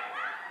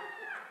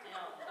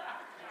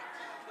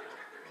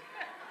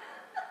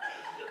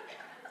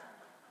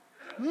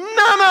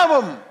 None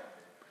of them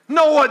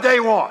know what they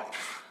want.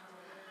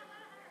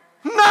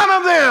 None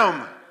of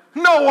them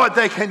know what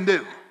they can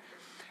do.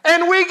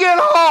 And we get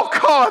all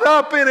caught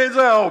up in it.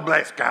 Oh,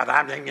 bless God.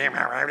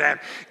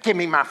 Give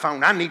me my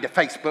phone. I need to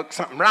Facebook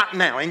something right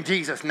now in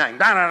Jesus' name.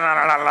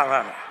 I'm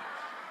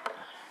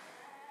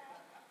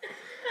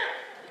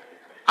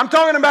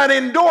talking about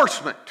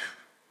endorsement.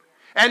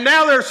 And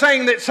now they're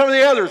saying that some of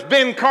the others,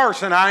 Ben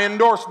Carson, I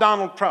endorse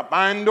Donald Trump.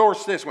 I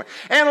endorse this one.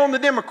 And on the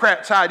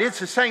Democrat side, it's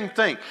the same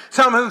thing.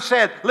 Some who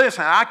said,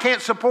 listen, I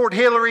can't support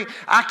Hillary.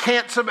 I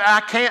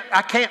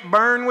can't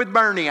burn with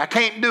Bernie. I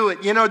can't do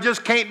it.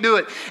 Just can't do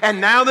it. And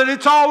now that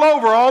it's all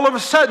over, all of a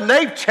sudden,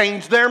 they've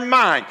changed their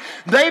mind.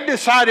 They've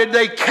decided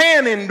they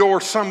can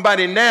endorse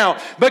somebody now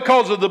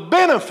because of the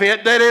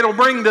benefit that it'll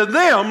bring to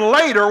them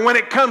later when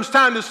it comes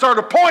time to start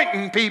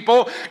appointing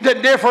people to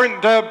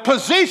different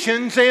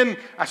positions in,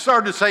 I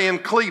started to say in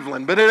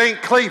Cleveland, but it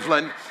ain't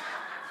Cleveland.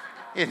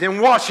 It's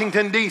in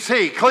Washington,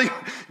 D.C.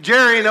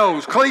 Jerry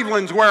knows.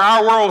 Cleveland's where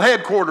our world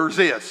headquarters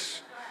is.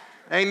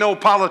 Ain't no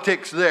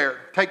politics there.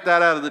 Take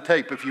that out of the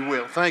tape, if you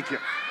will. Thank you.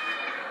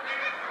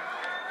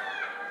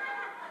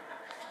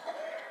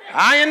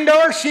 I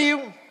endorse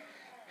you.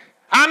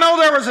 I know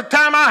there was a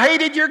time I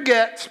hated your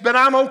guts, but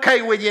I'm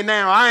okay with you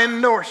now. I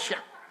endorse you.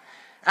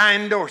 I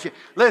endorse you.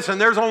 Listen,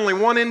 there's only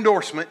one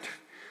endorsement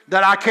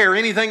that I care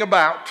anything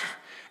about,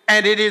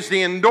 and it is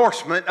the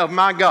endorsement of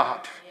my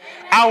God.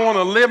 I want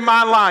to live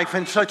my life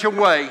in such a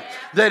way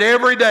that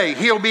every day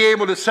He'll be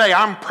able to say,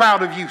 I'm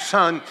proud of you,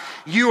 son.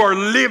 You are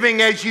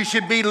living as you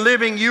should be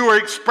living. You are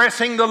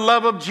expressing the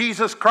love of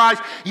Jesus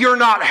Christ. You're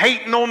not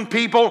hating on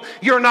people.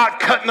 You're not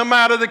cutting them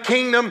out of the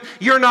kingdom.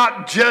 You're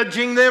not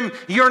judging them.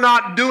 You're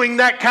not doing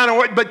that kind of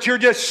way, but you're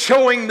just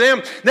showing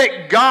them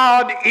that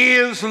God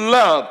is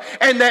love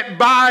and that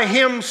by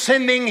Him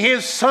sending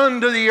His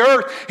Son to the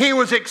earth, He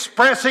was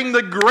expressing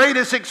the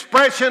greatest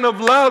expression of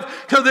love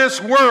to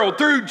this world.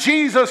 Through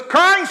Jesus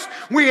Christ,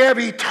 we have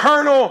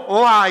eternal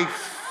life.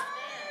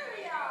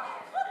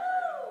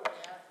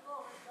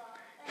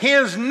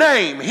 His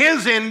name,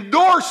 His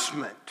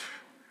endorsement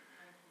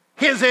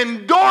is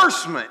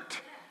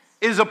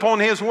upon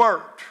His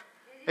word.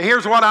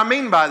 Here's what I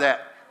mean by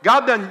that.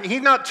 God doesn't,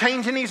 He's not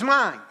changing His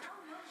mind.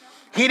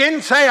 He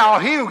didn't say, I'll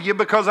heal you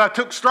because I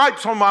took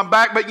stripes on my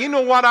back. But you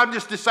know what? I've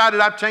just decided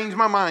I've changed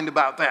my mind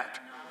about that.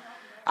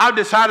 I've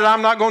decided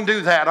I'm not going to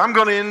do that. I'm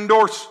going to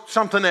endorse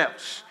something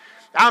else.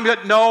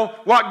 No,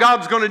 what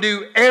God's going to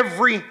do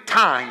every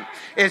time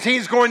is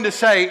He's going to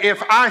say,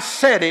 if I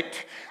said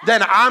it,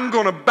 then I'm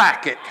going to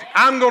back it.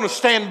 I'm going to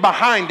stand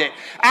behind it.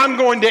 I'm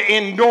going to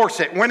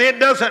endorse it. When it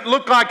doesn't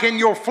look like in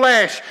your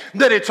flesh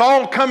that it's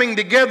all coming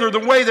together the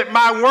way that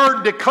my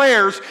word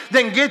declares,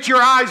 then get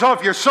your eyes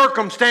off your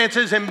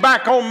circumstances and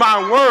back on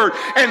my word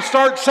and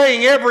start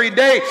saying every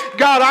day,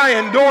 God, I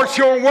endorse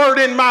your word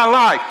in my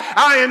life.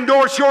 I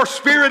endorse your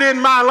spirit in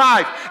my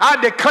life.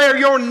 I declare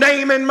your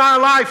name in my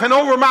life and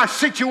over my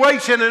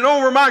situation and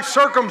over my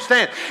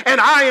circumstance. And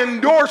I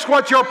endorse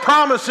what your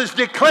promises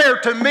declare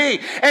to me.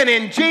 And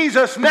in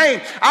Jesus'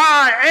 name,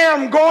 I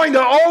am going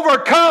to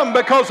overcome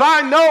because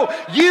I know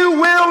you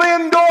will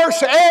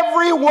endorse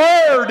every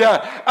word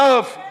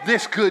of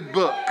this good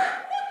book.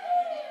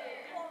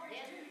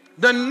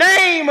 The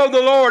name of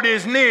the Lord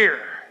is near.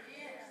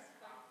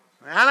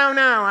 I don't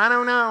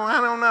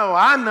know.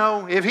 I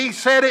know. If He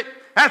said it,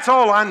 that's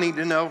all I need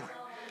to know.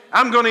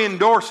 I'm going to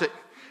endorse it.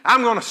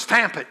 I'm going to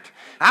stamp it.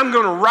 I'm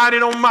going to write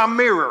it on my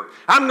mirror.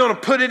 I'm going to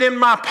put it in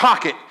my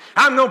pocket.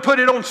 I'm going to put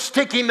it on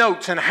sticky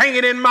notes and hang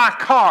it in my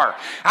car.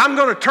 I'm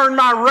going to turn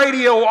my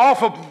radio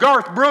off of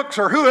Garth Brooks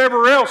or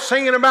whoever else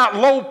singing about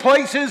low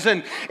places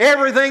and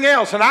everything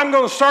else. And I'm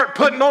going to start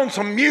putting on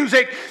some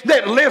music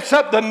that lifts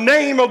up the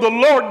name of the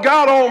Lord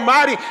God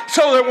Almighty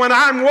so that when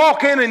I'm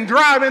walking and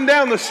driving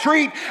down the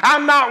street,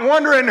 I'm not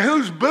wondering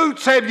whose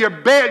boots have your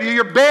bed,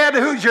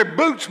 whose your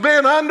boots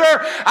been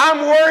under.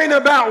 I'm worrying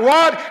about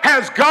what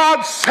has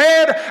God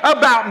said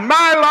about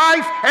my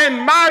life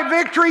and my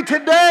victory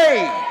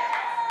today.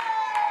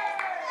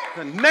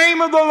 The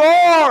name of the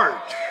Lord.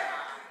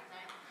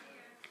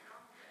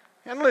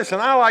 And listen,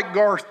 I like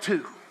Garth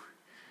too.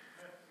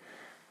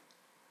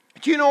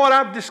 But you know what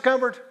I've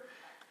discovered?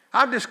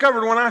 I've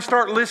discovered when I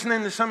start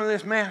listening to some of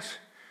this mess.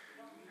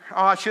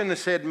 Oh, I shouldn't have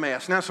said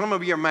mess. Now some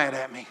of you are mad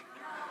at me.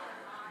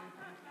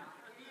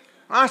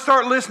 I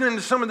start listening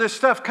to some of this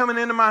stuff coming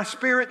into my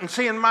spirit and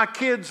seeing my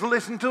kids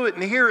listen to it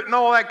and hear it and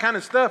all that kind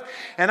of stuff.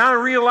 And I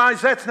realize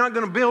that's not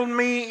going to build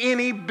me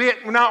any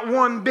bit, not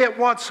one bit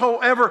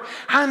whatsoever.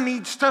 I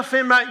need stuff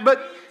in my,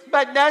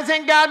 but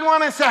doesn't God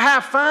want us to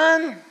have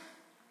fun?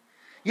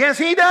 Yes,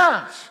 He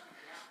does.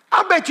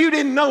 I bet you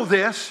didn't know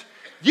this.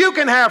 You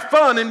can have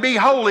fun and be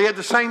holy at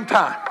the same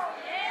time.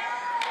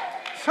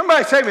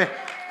 Somebody say to me,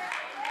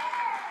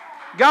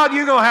 God,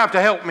 you're going to have to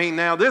help me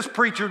now. This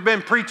preacher's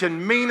been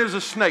preaching mean as a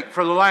snake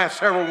for the last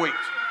several weeks.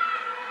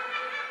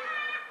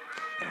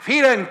 If he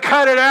doesn't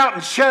cut it out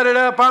and shut it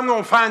up, I'm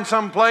going to find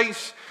some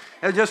place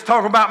and just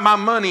talk about my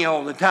money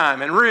all the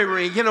time and,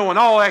 and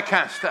all that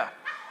kind of stuff.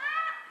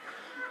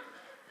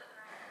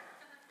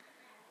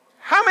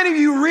 How many of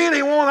you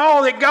really want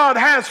all that God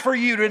has for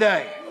you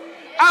today?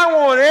 I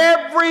want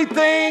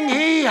everything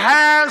He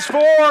has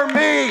for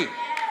me.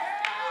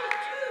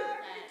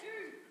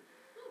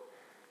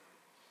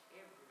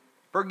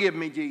 Forgive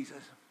me,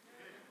 Jesus.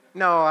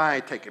 No,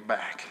 I take it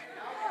back.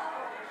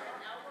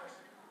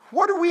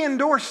 What are we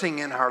endorsing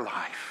in our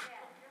life?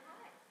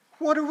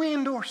 What are we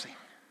endorsing?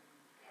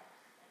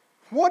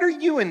 What are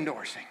you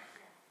endorsing?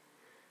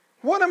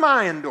 What am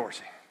I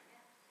endorsing?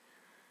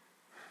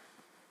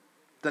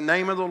 The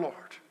name of the Lord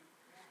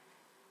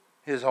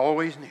is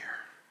always near.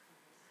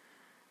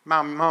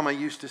 My mama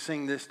used to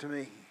sing this to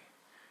me.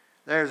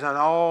 There's an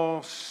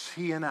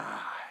all-seeing eye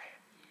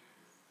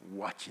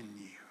watching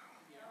you.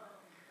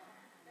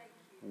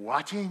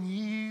 Watching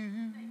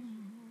you,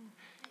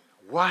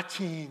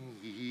 watching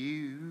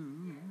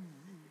you.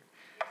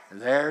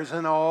 There's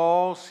an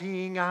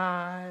all-seeing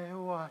eye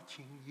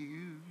watching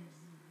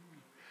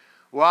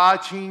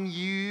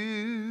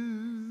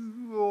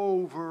you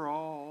over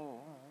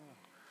all.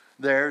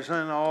 There's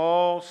an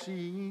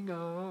all-seeing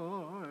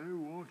eye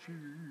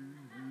watching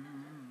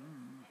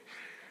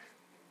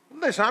you.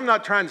 Listen, I'm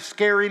not trying to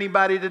scare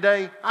anybody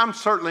today. I'm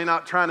certainly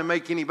not trying to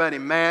make anybody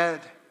mad.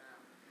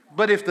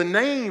 But if the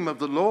name of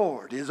the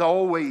Lord is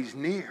always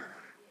near,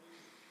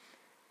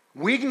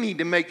 we need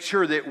to make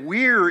sure that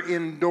we're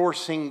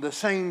endorsing the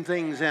same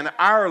things in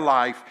our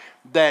life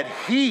that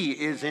He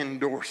is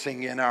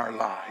endorsing in our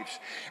lives.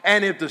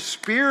 And if the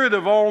Spirit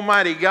of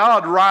Almighty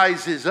God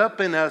rises up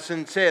in us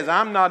and says,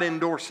 I'm not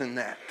endorsing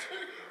that,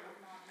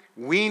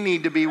 we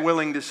need to be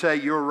willing to say,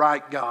 you're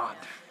right, God.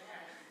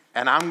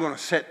 And I'm going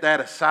to set that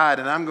aside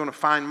and I'm going to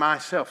find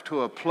myself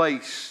to a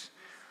place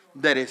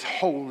that is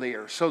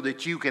holier so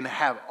that you can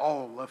have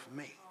all of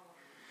me.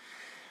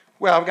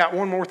 Well, I've got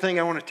one more thing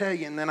I want to tell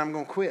you and then I'm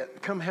going to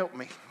quit. Come help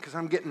me because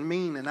I'm getting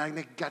mean and I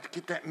got to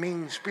get that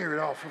mean spirit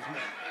off of me.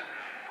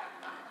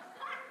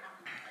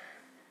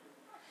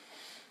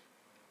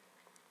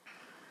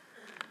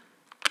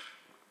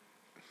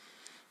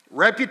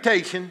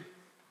 Reputation.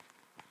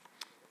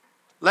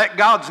 Let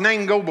God's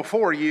name go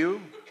before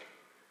you.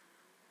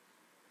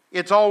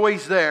 It's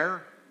always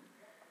there.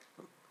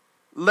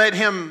 Let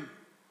Him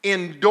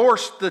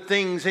endorsed the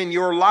things in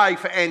your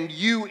life, and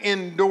you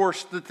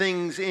endorse the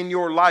things in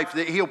your life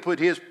that He'll put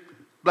His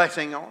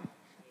blessing on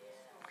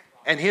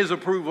and His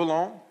approval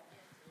on.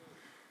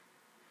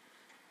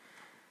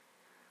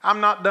 I'm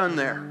not done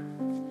there.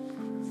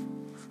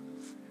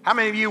 How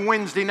many of you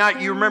Wednesday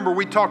night, you remember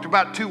we talked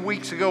about 2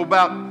 weeks ago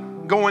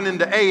about going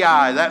into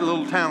Ai, that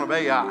little town of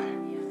Ai.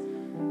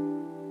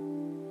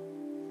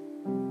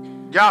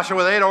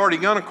 Joshua, they'd already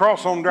gone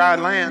across on dry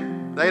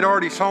land. They'd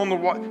already sown the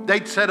water.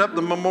 They'd set up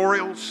the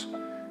memorials.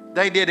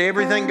 They did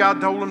everything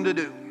God told them to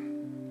do.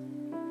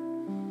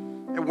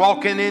 And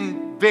walking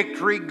in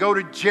victory, go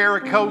to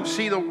Jericho,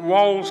 see the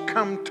walls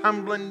come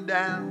tumbling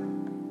down.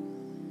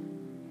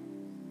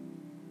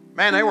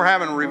 Man, they were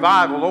having a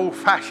revival,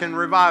 old-fashioned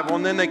revival.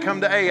 And then they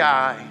come to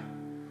Ai,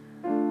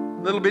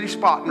 little bitty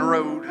spot in the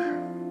road.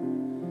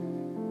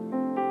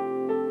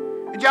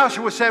 And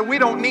Joshua said, we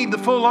don't need the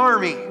full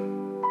army.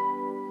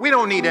 We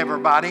don't need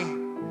everybody.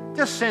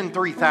 Just send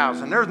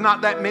 3,000. There's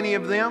not that many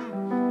of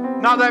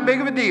them. Not that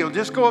big of a deal.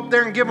 Just go up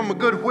there and give them a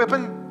good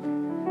whipping.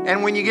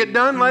 And when you get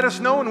done, let us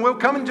know and we'll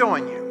come and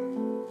join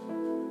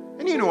you.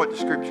 And you know what the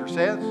scripture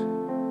says.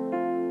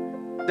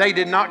 They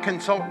did not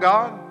consult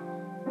God.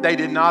 They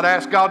did not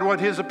ask God what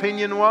His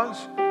opinion was.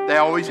 They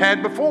always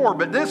had before,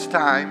 but this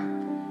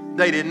time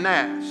they didn't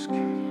ask.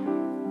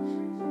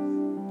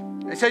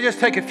 They said, just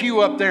take a few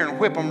up there and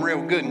whip them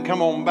real good and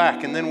come on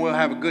back, and then we'll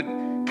have a good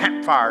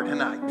campfire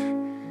tonight.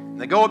 And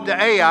they go up to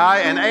Ai,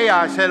 and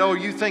Ai said, oh,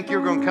 you think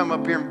you're going to come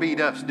up here and beat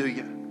us, do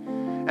you?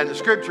 And the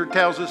scripture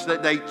tells us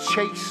that they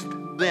chased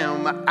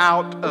them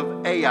out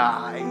of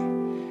Ai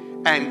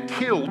and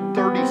killed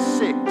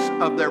 36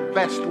 of their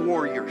best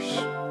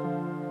warriors.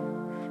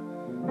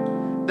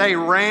 They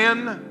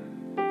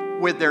ran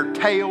with their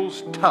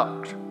tails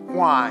tucked.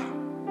 Why?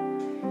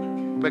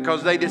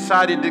 Because they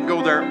decided to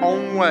go their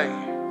own way.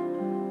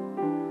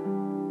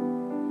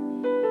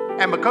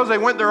 And because they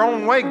went their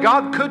own way,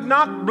 God could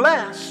not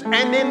bless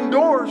and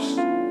endorse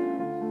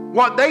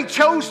what they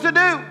chose to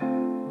do.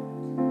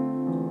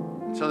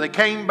 So they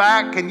came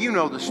back, and you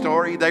know the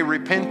story. They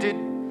repented.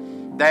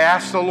 They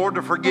asked the Lord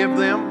to forgive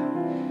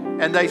them.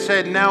 And they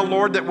said, now,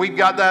 Lord, that we've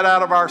got that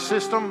out of our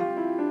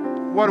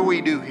system, what do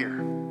we do here?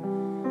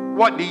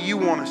 What do you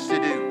want us to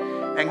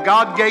do? And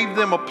God gave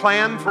them a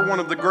plan for one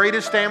of the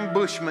greatest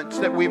ambushments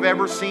that we've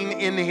ever seen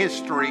in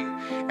history.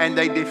 And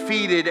they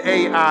defeated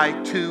Ai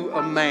to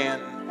a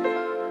man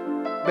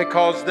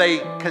because they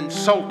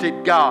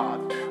consulted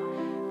God.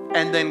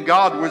 And then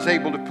God was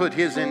able to put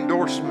His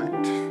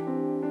endorsement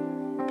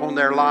upon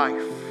their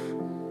life.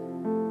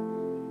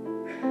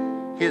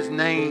 His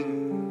name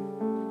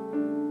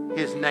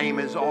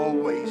is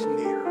always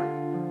near.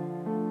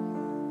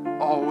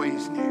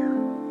 Always near.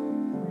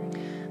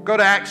 Go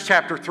to Acts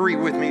chapter 3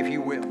 with me, if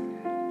you will.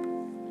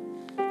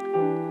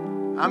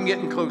 I'm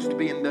getting close to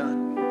being done.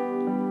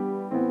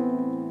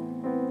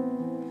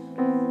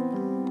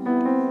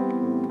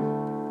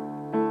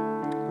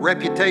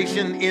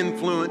 Reputation,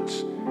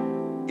 influence,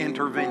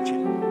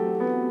 intervention.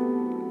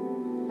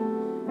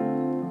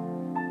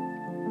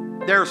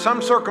 There are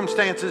some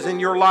circumstances in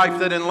your life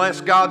that unless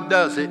God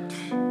does it,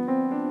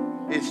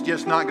 it's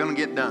just not going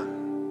to get done.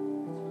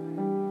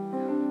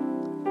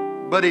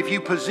 But if you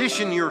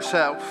position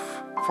yourself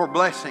for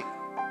blessing,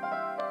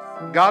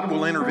 God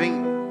will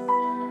intervene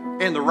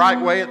in the right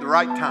way at the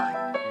right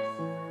time.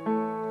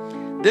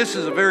 This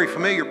is a very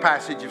familiar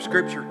passage of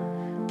Scripture.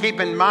 Keep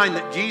in mind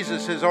that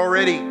Jesus has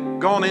already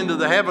gone into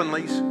the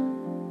heavenlies,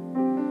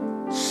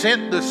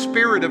 sent the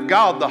Spirit of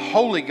God, the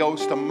Holy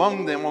Ghost,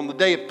 among them on the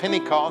day of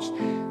Pentecost.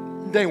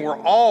 They were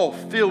all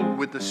filled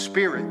with the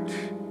Spirit.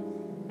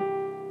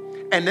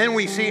 And then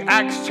we see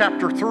Acts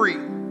chapter 3.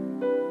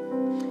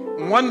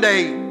 One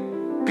day,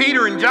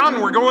 Peter and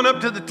John were going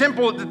up to the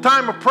temple at the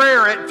time of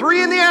prayer at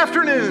 3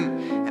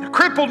 p.m, and a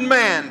crippled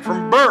man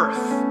from birth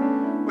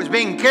was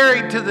being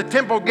carried to the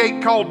temple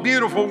gate called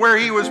Beautiful, where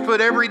he was put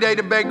every day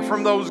to beg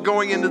from those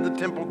going into the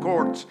temple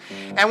courts.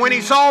 And when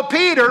he saw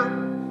Peter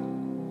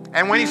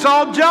and when he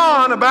saw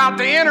John about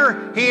to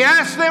enter, he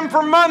asked them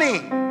for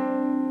money.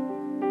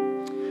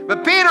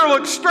 But Peter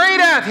looked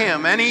straight at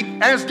him, and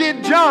as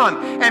did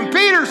John. And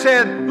Peter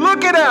said,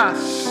 "Look at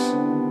us."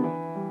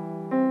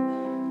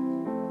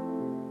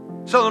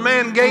 So the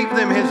man gave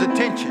them his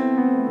attention,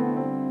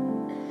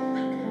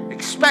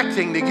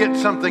 expecting to get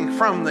something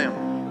from them.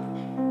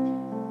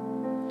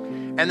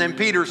 And then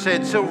Peter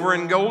said, "Silver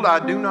and gold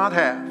I do not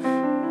have,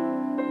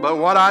 but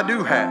what I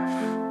do have,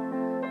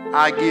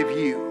 I give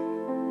you.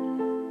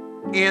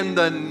 In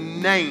the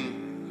name."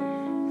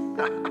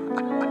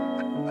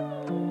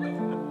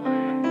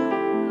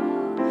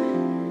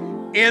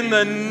 In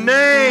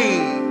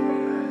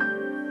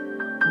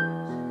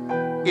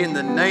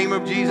the name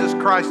of Jesus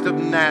Christ of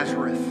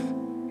Nazareth,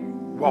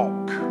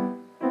 walk.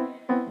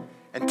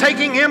 And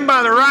taking him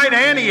by the right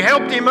hand, he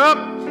helped him up,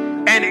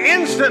 and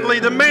instantly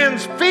the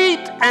man's feet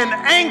and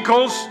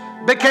ankles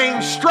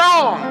became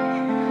strong.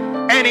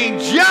 And he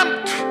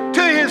jumped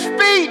to his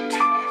feet,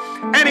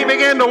 and he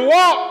began to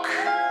walk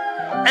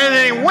And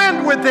then he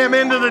went with them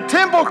into the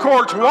temple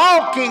courts,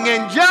 walking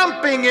and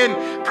jumping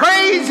and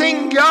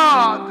praising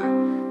God.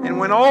 And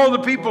when all the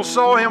people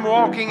saw him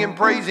walking and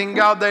praising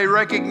God, they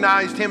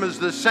recognized him as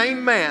the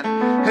same man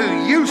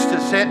who used to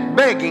sit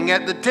begging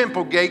at the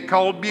temple gate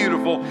called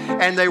Beautiful.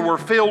 And they were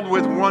filled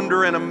with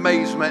wonder and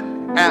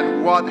amazement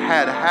at what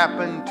had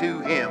happened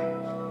to him.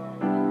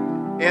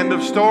 End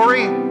of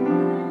story?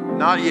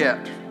 Not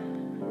yet.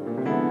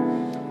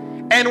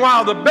 And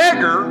while the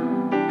beggar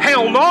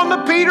held on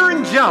to Peter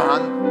and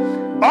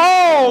John,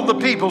 all the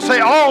people, say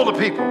all the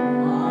people,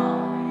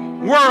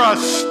 were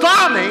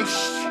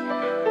astonished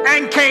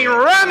and came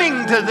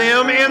running to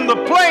them in the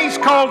place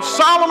called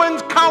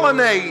Solomon's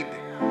Colonnade.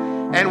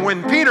 And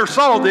when Peter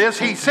saw this,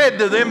 he said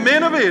to them,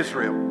 men of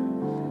Israel,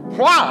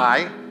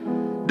 why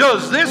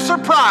does this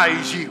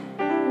surprise you?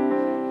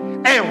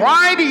 And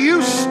why do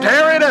you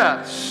stare at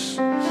us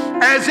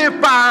as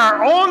if by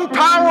our own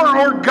power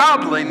or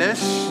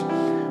godliness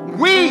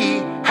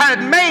we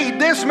had made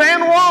this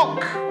man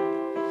walk?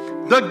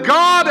 The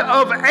God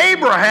of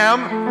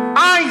Abraham,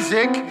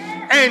 Isaac,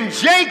 and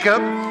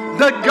Jacob,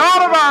 the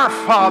God of our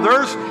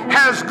fathers,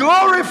 has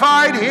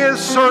glorified his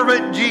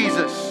servant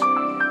Jesus.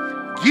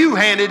 You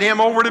handed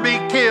him over to be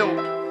killed,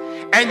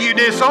 and you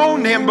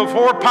disowned him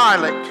before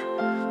Pilate,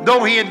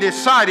 though he had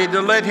decided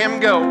to let him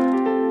go.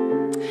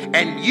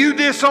 And you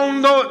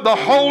disowned the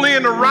holy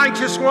and the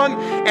righteous one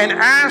and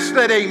asked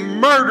that a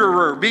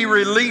murderer be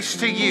released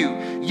to you.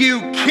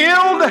 You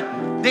killed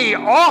the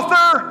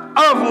author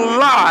of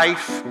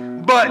life,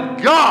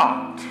 but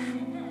God.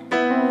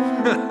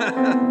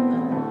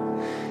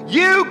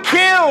 You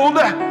killed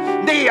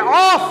the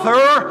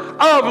author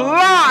of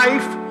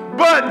life,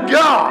 but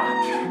God.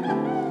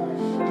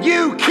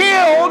 You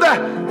killed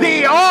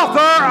the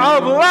author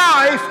of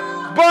life,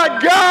 but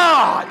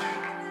God.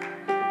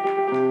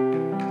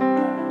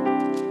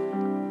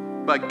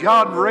 But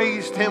God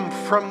raised him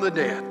from the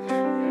dead.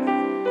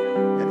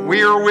 And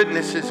we are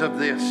witnesses of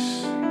this.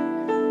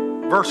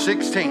 Verse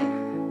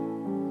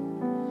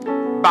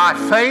 16. By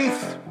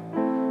faith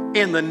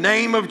in the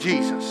name of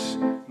Jesus,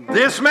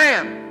 this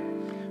man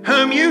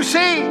whom you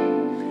see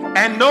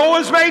and know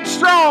is made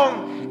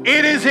strong,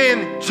 it is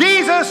in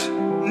Jesus'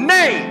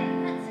 name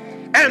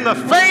and the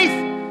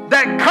faith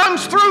that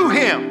comes through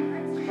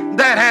him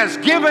that has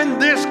given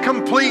this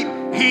complete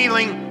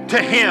healing to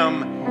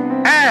him,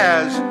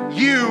 as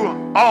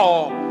you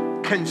all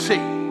can see.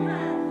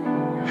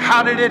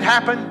 How did it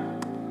happen?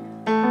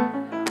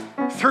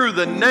 Through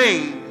the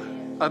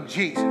name of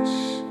Jesus.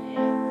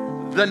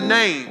 The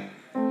name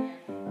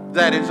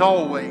that is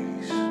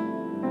always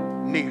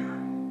near.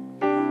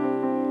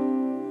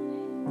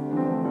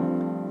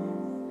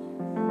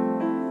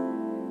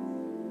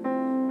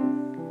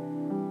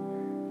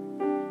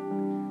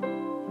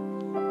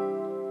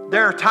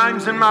 There are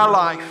times in my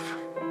life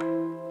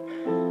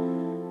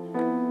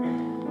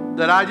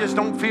that I just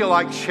don't feel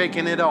like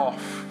shaking it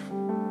off.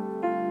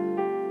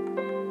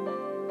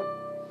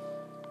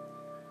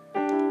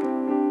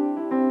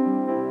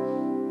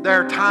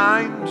 There are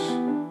times,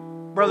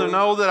 Brother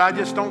Noel, that I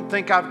just don't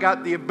think I've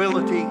got the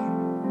ability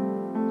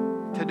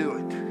to do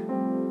it.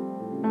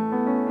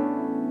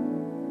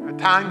 There are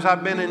times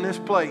I've been in this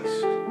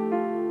place,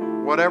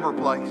 whatever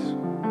place,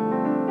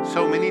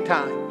 so many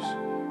times,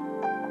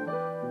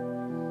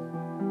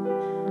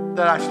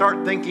 that I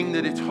start thinking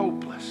that it's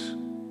hopeless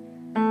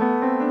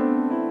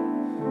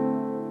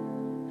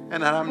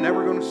and that I'm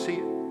never going to see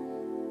it.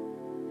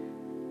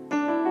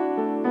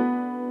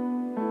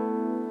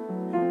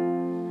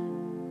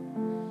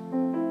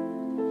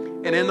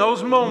 And in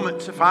those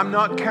moments, if I'm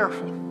not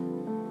careful,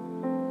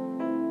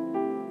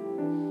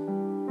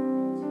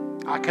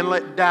 I can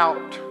let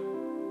doubt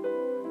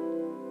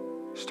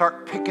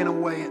start picking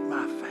away at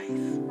my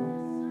faith.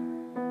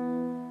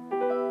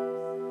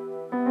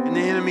 And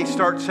the enemy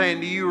starts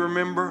saying, do you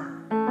remember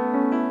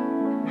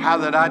how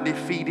that I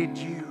defeated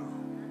you?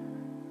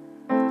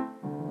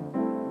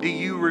 Do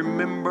you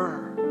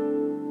remember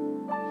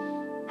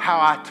how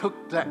I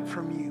took that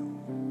from you?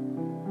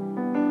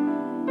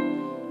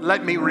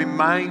 Let me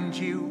remind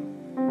you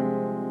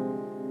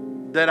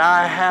that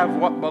I have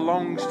what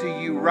belongs to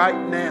you right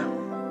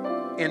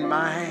now in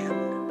my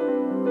hand.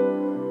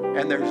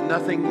 And there's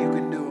nothing you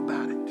can do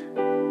about it.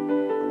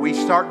 We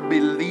start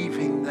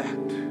believing that.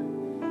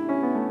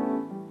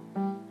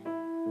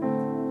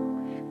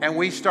 And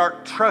we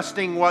start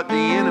trusting what the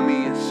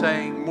enemy is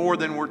saying more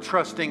than we're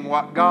trusting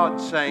what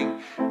God's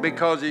saying,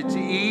 because it's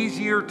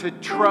easier to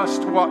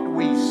trust what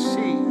we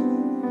see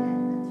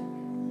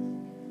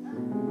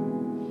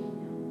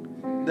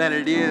than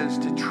it is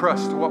to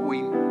trust what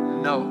we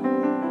know.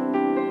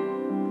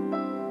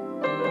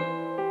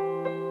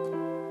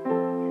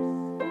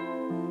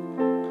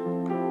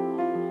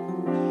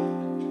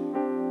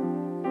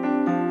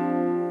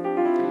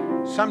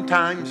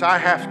 Sometimes I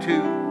have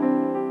to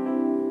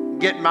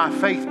get my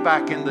faith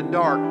back in the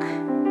dark.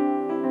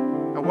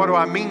 Now, what do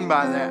I mean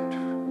by that?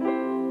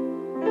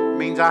 It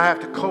means I have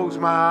to close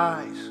my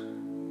eyes,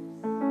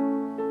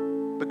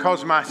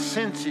 because my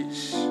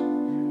senses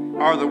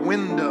are the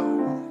window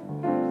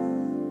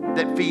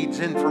that feeds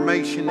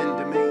information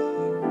into me.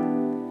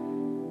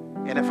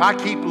 And if I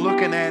keep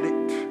looking at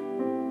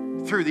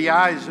it through the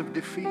eyes of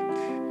defeat,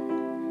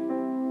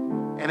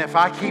 and if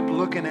I keep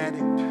looking at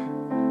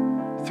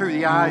it through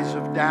the eyes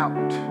of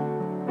doubt,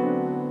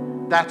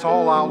 that's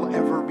all I'll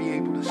ever be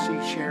able to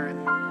see, Sharon.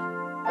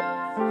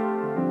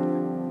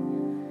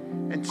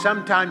 And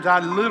sometimes I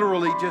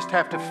literally just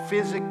have to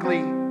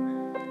physically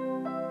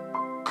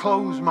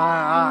close my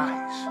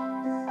eyes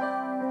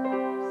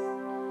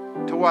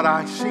to what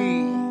I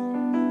see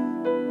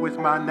with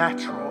my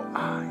natural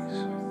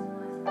eyes,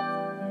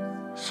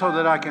 so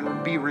that I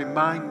can be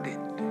reminded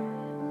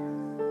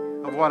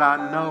of what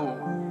I know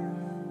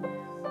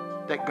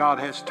that God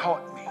has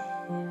taught me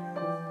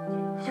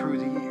through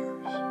the years.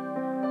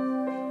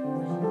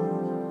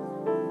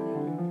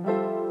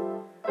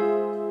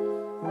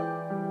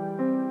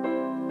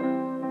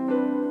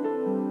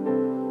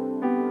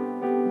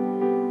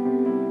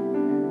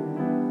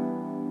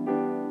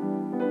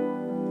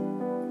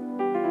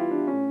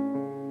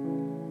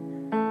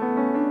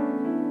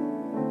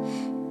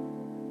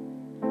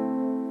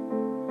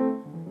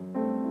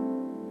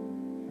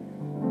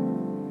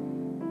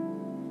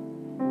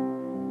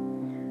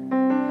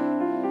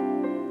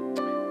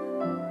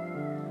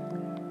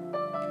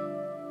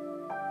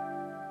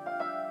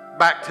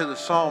 Back to the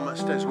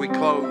psalmist as we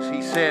close.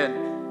 He said,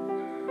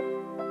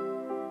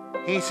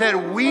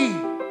 we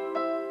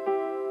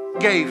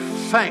gave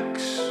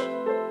thanks,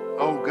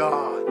 oh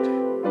God.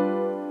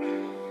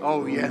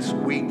 Oh yes,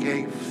 we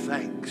gave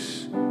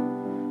thanks.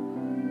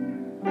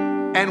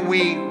 And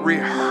we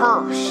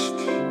rehearsed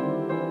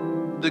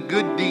the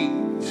good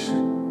deeds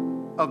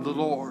of the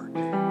Lord.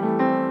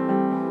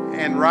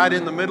 And right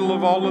in the middle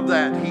of all of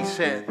that, he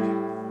said,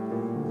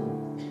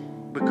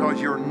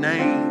 because your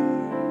name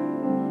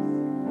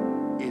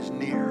is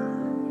near.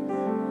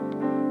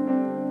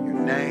 Your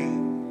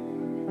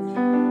name,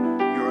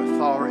 your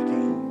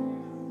authority,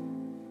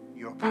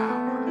 your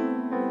power.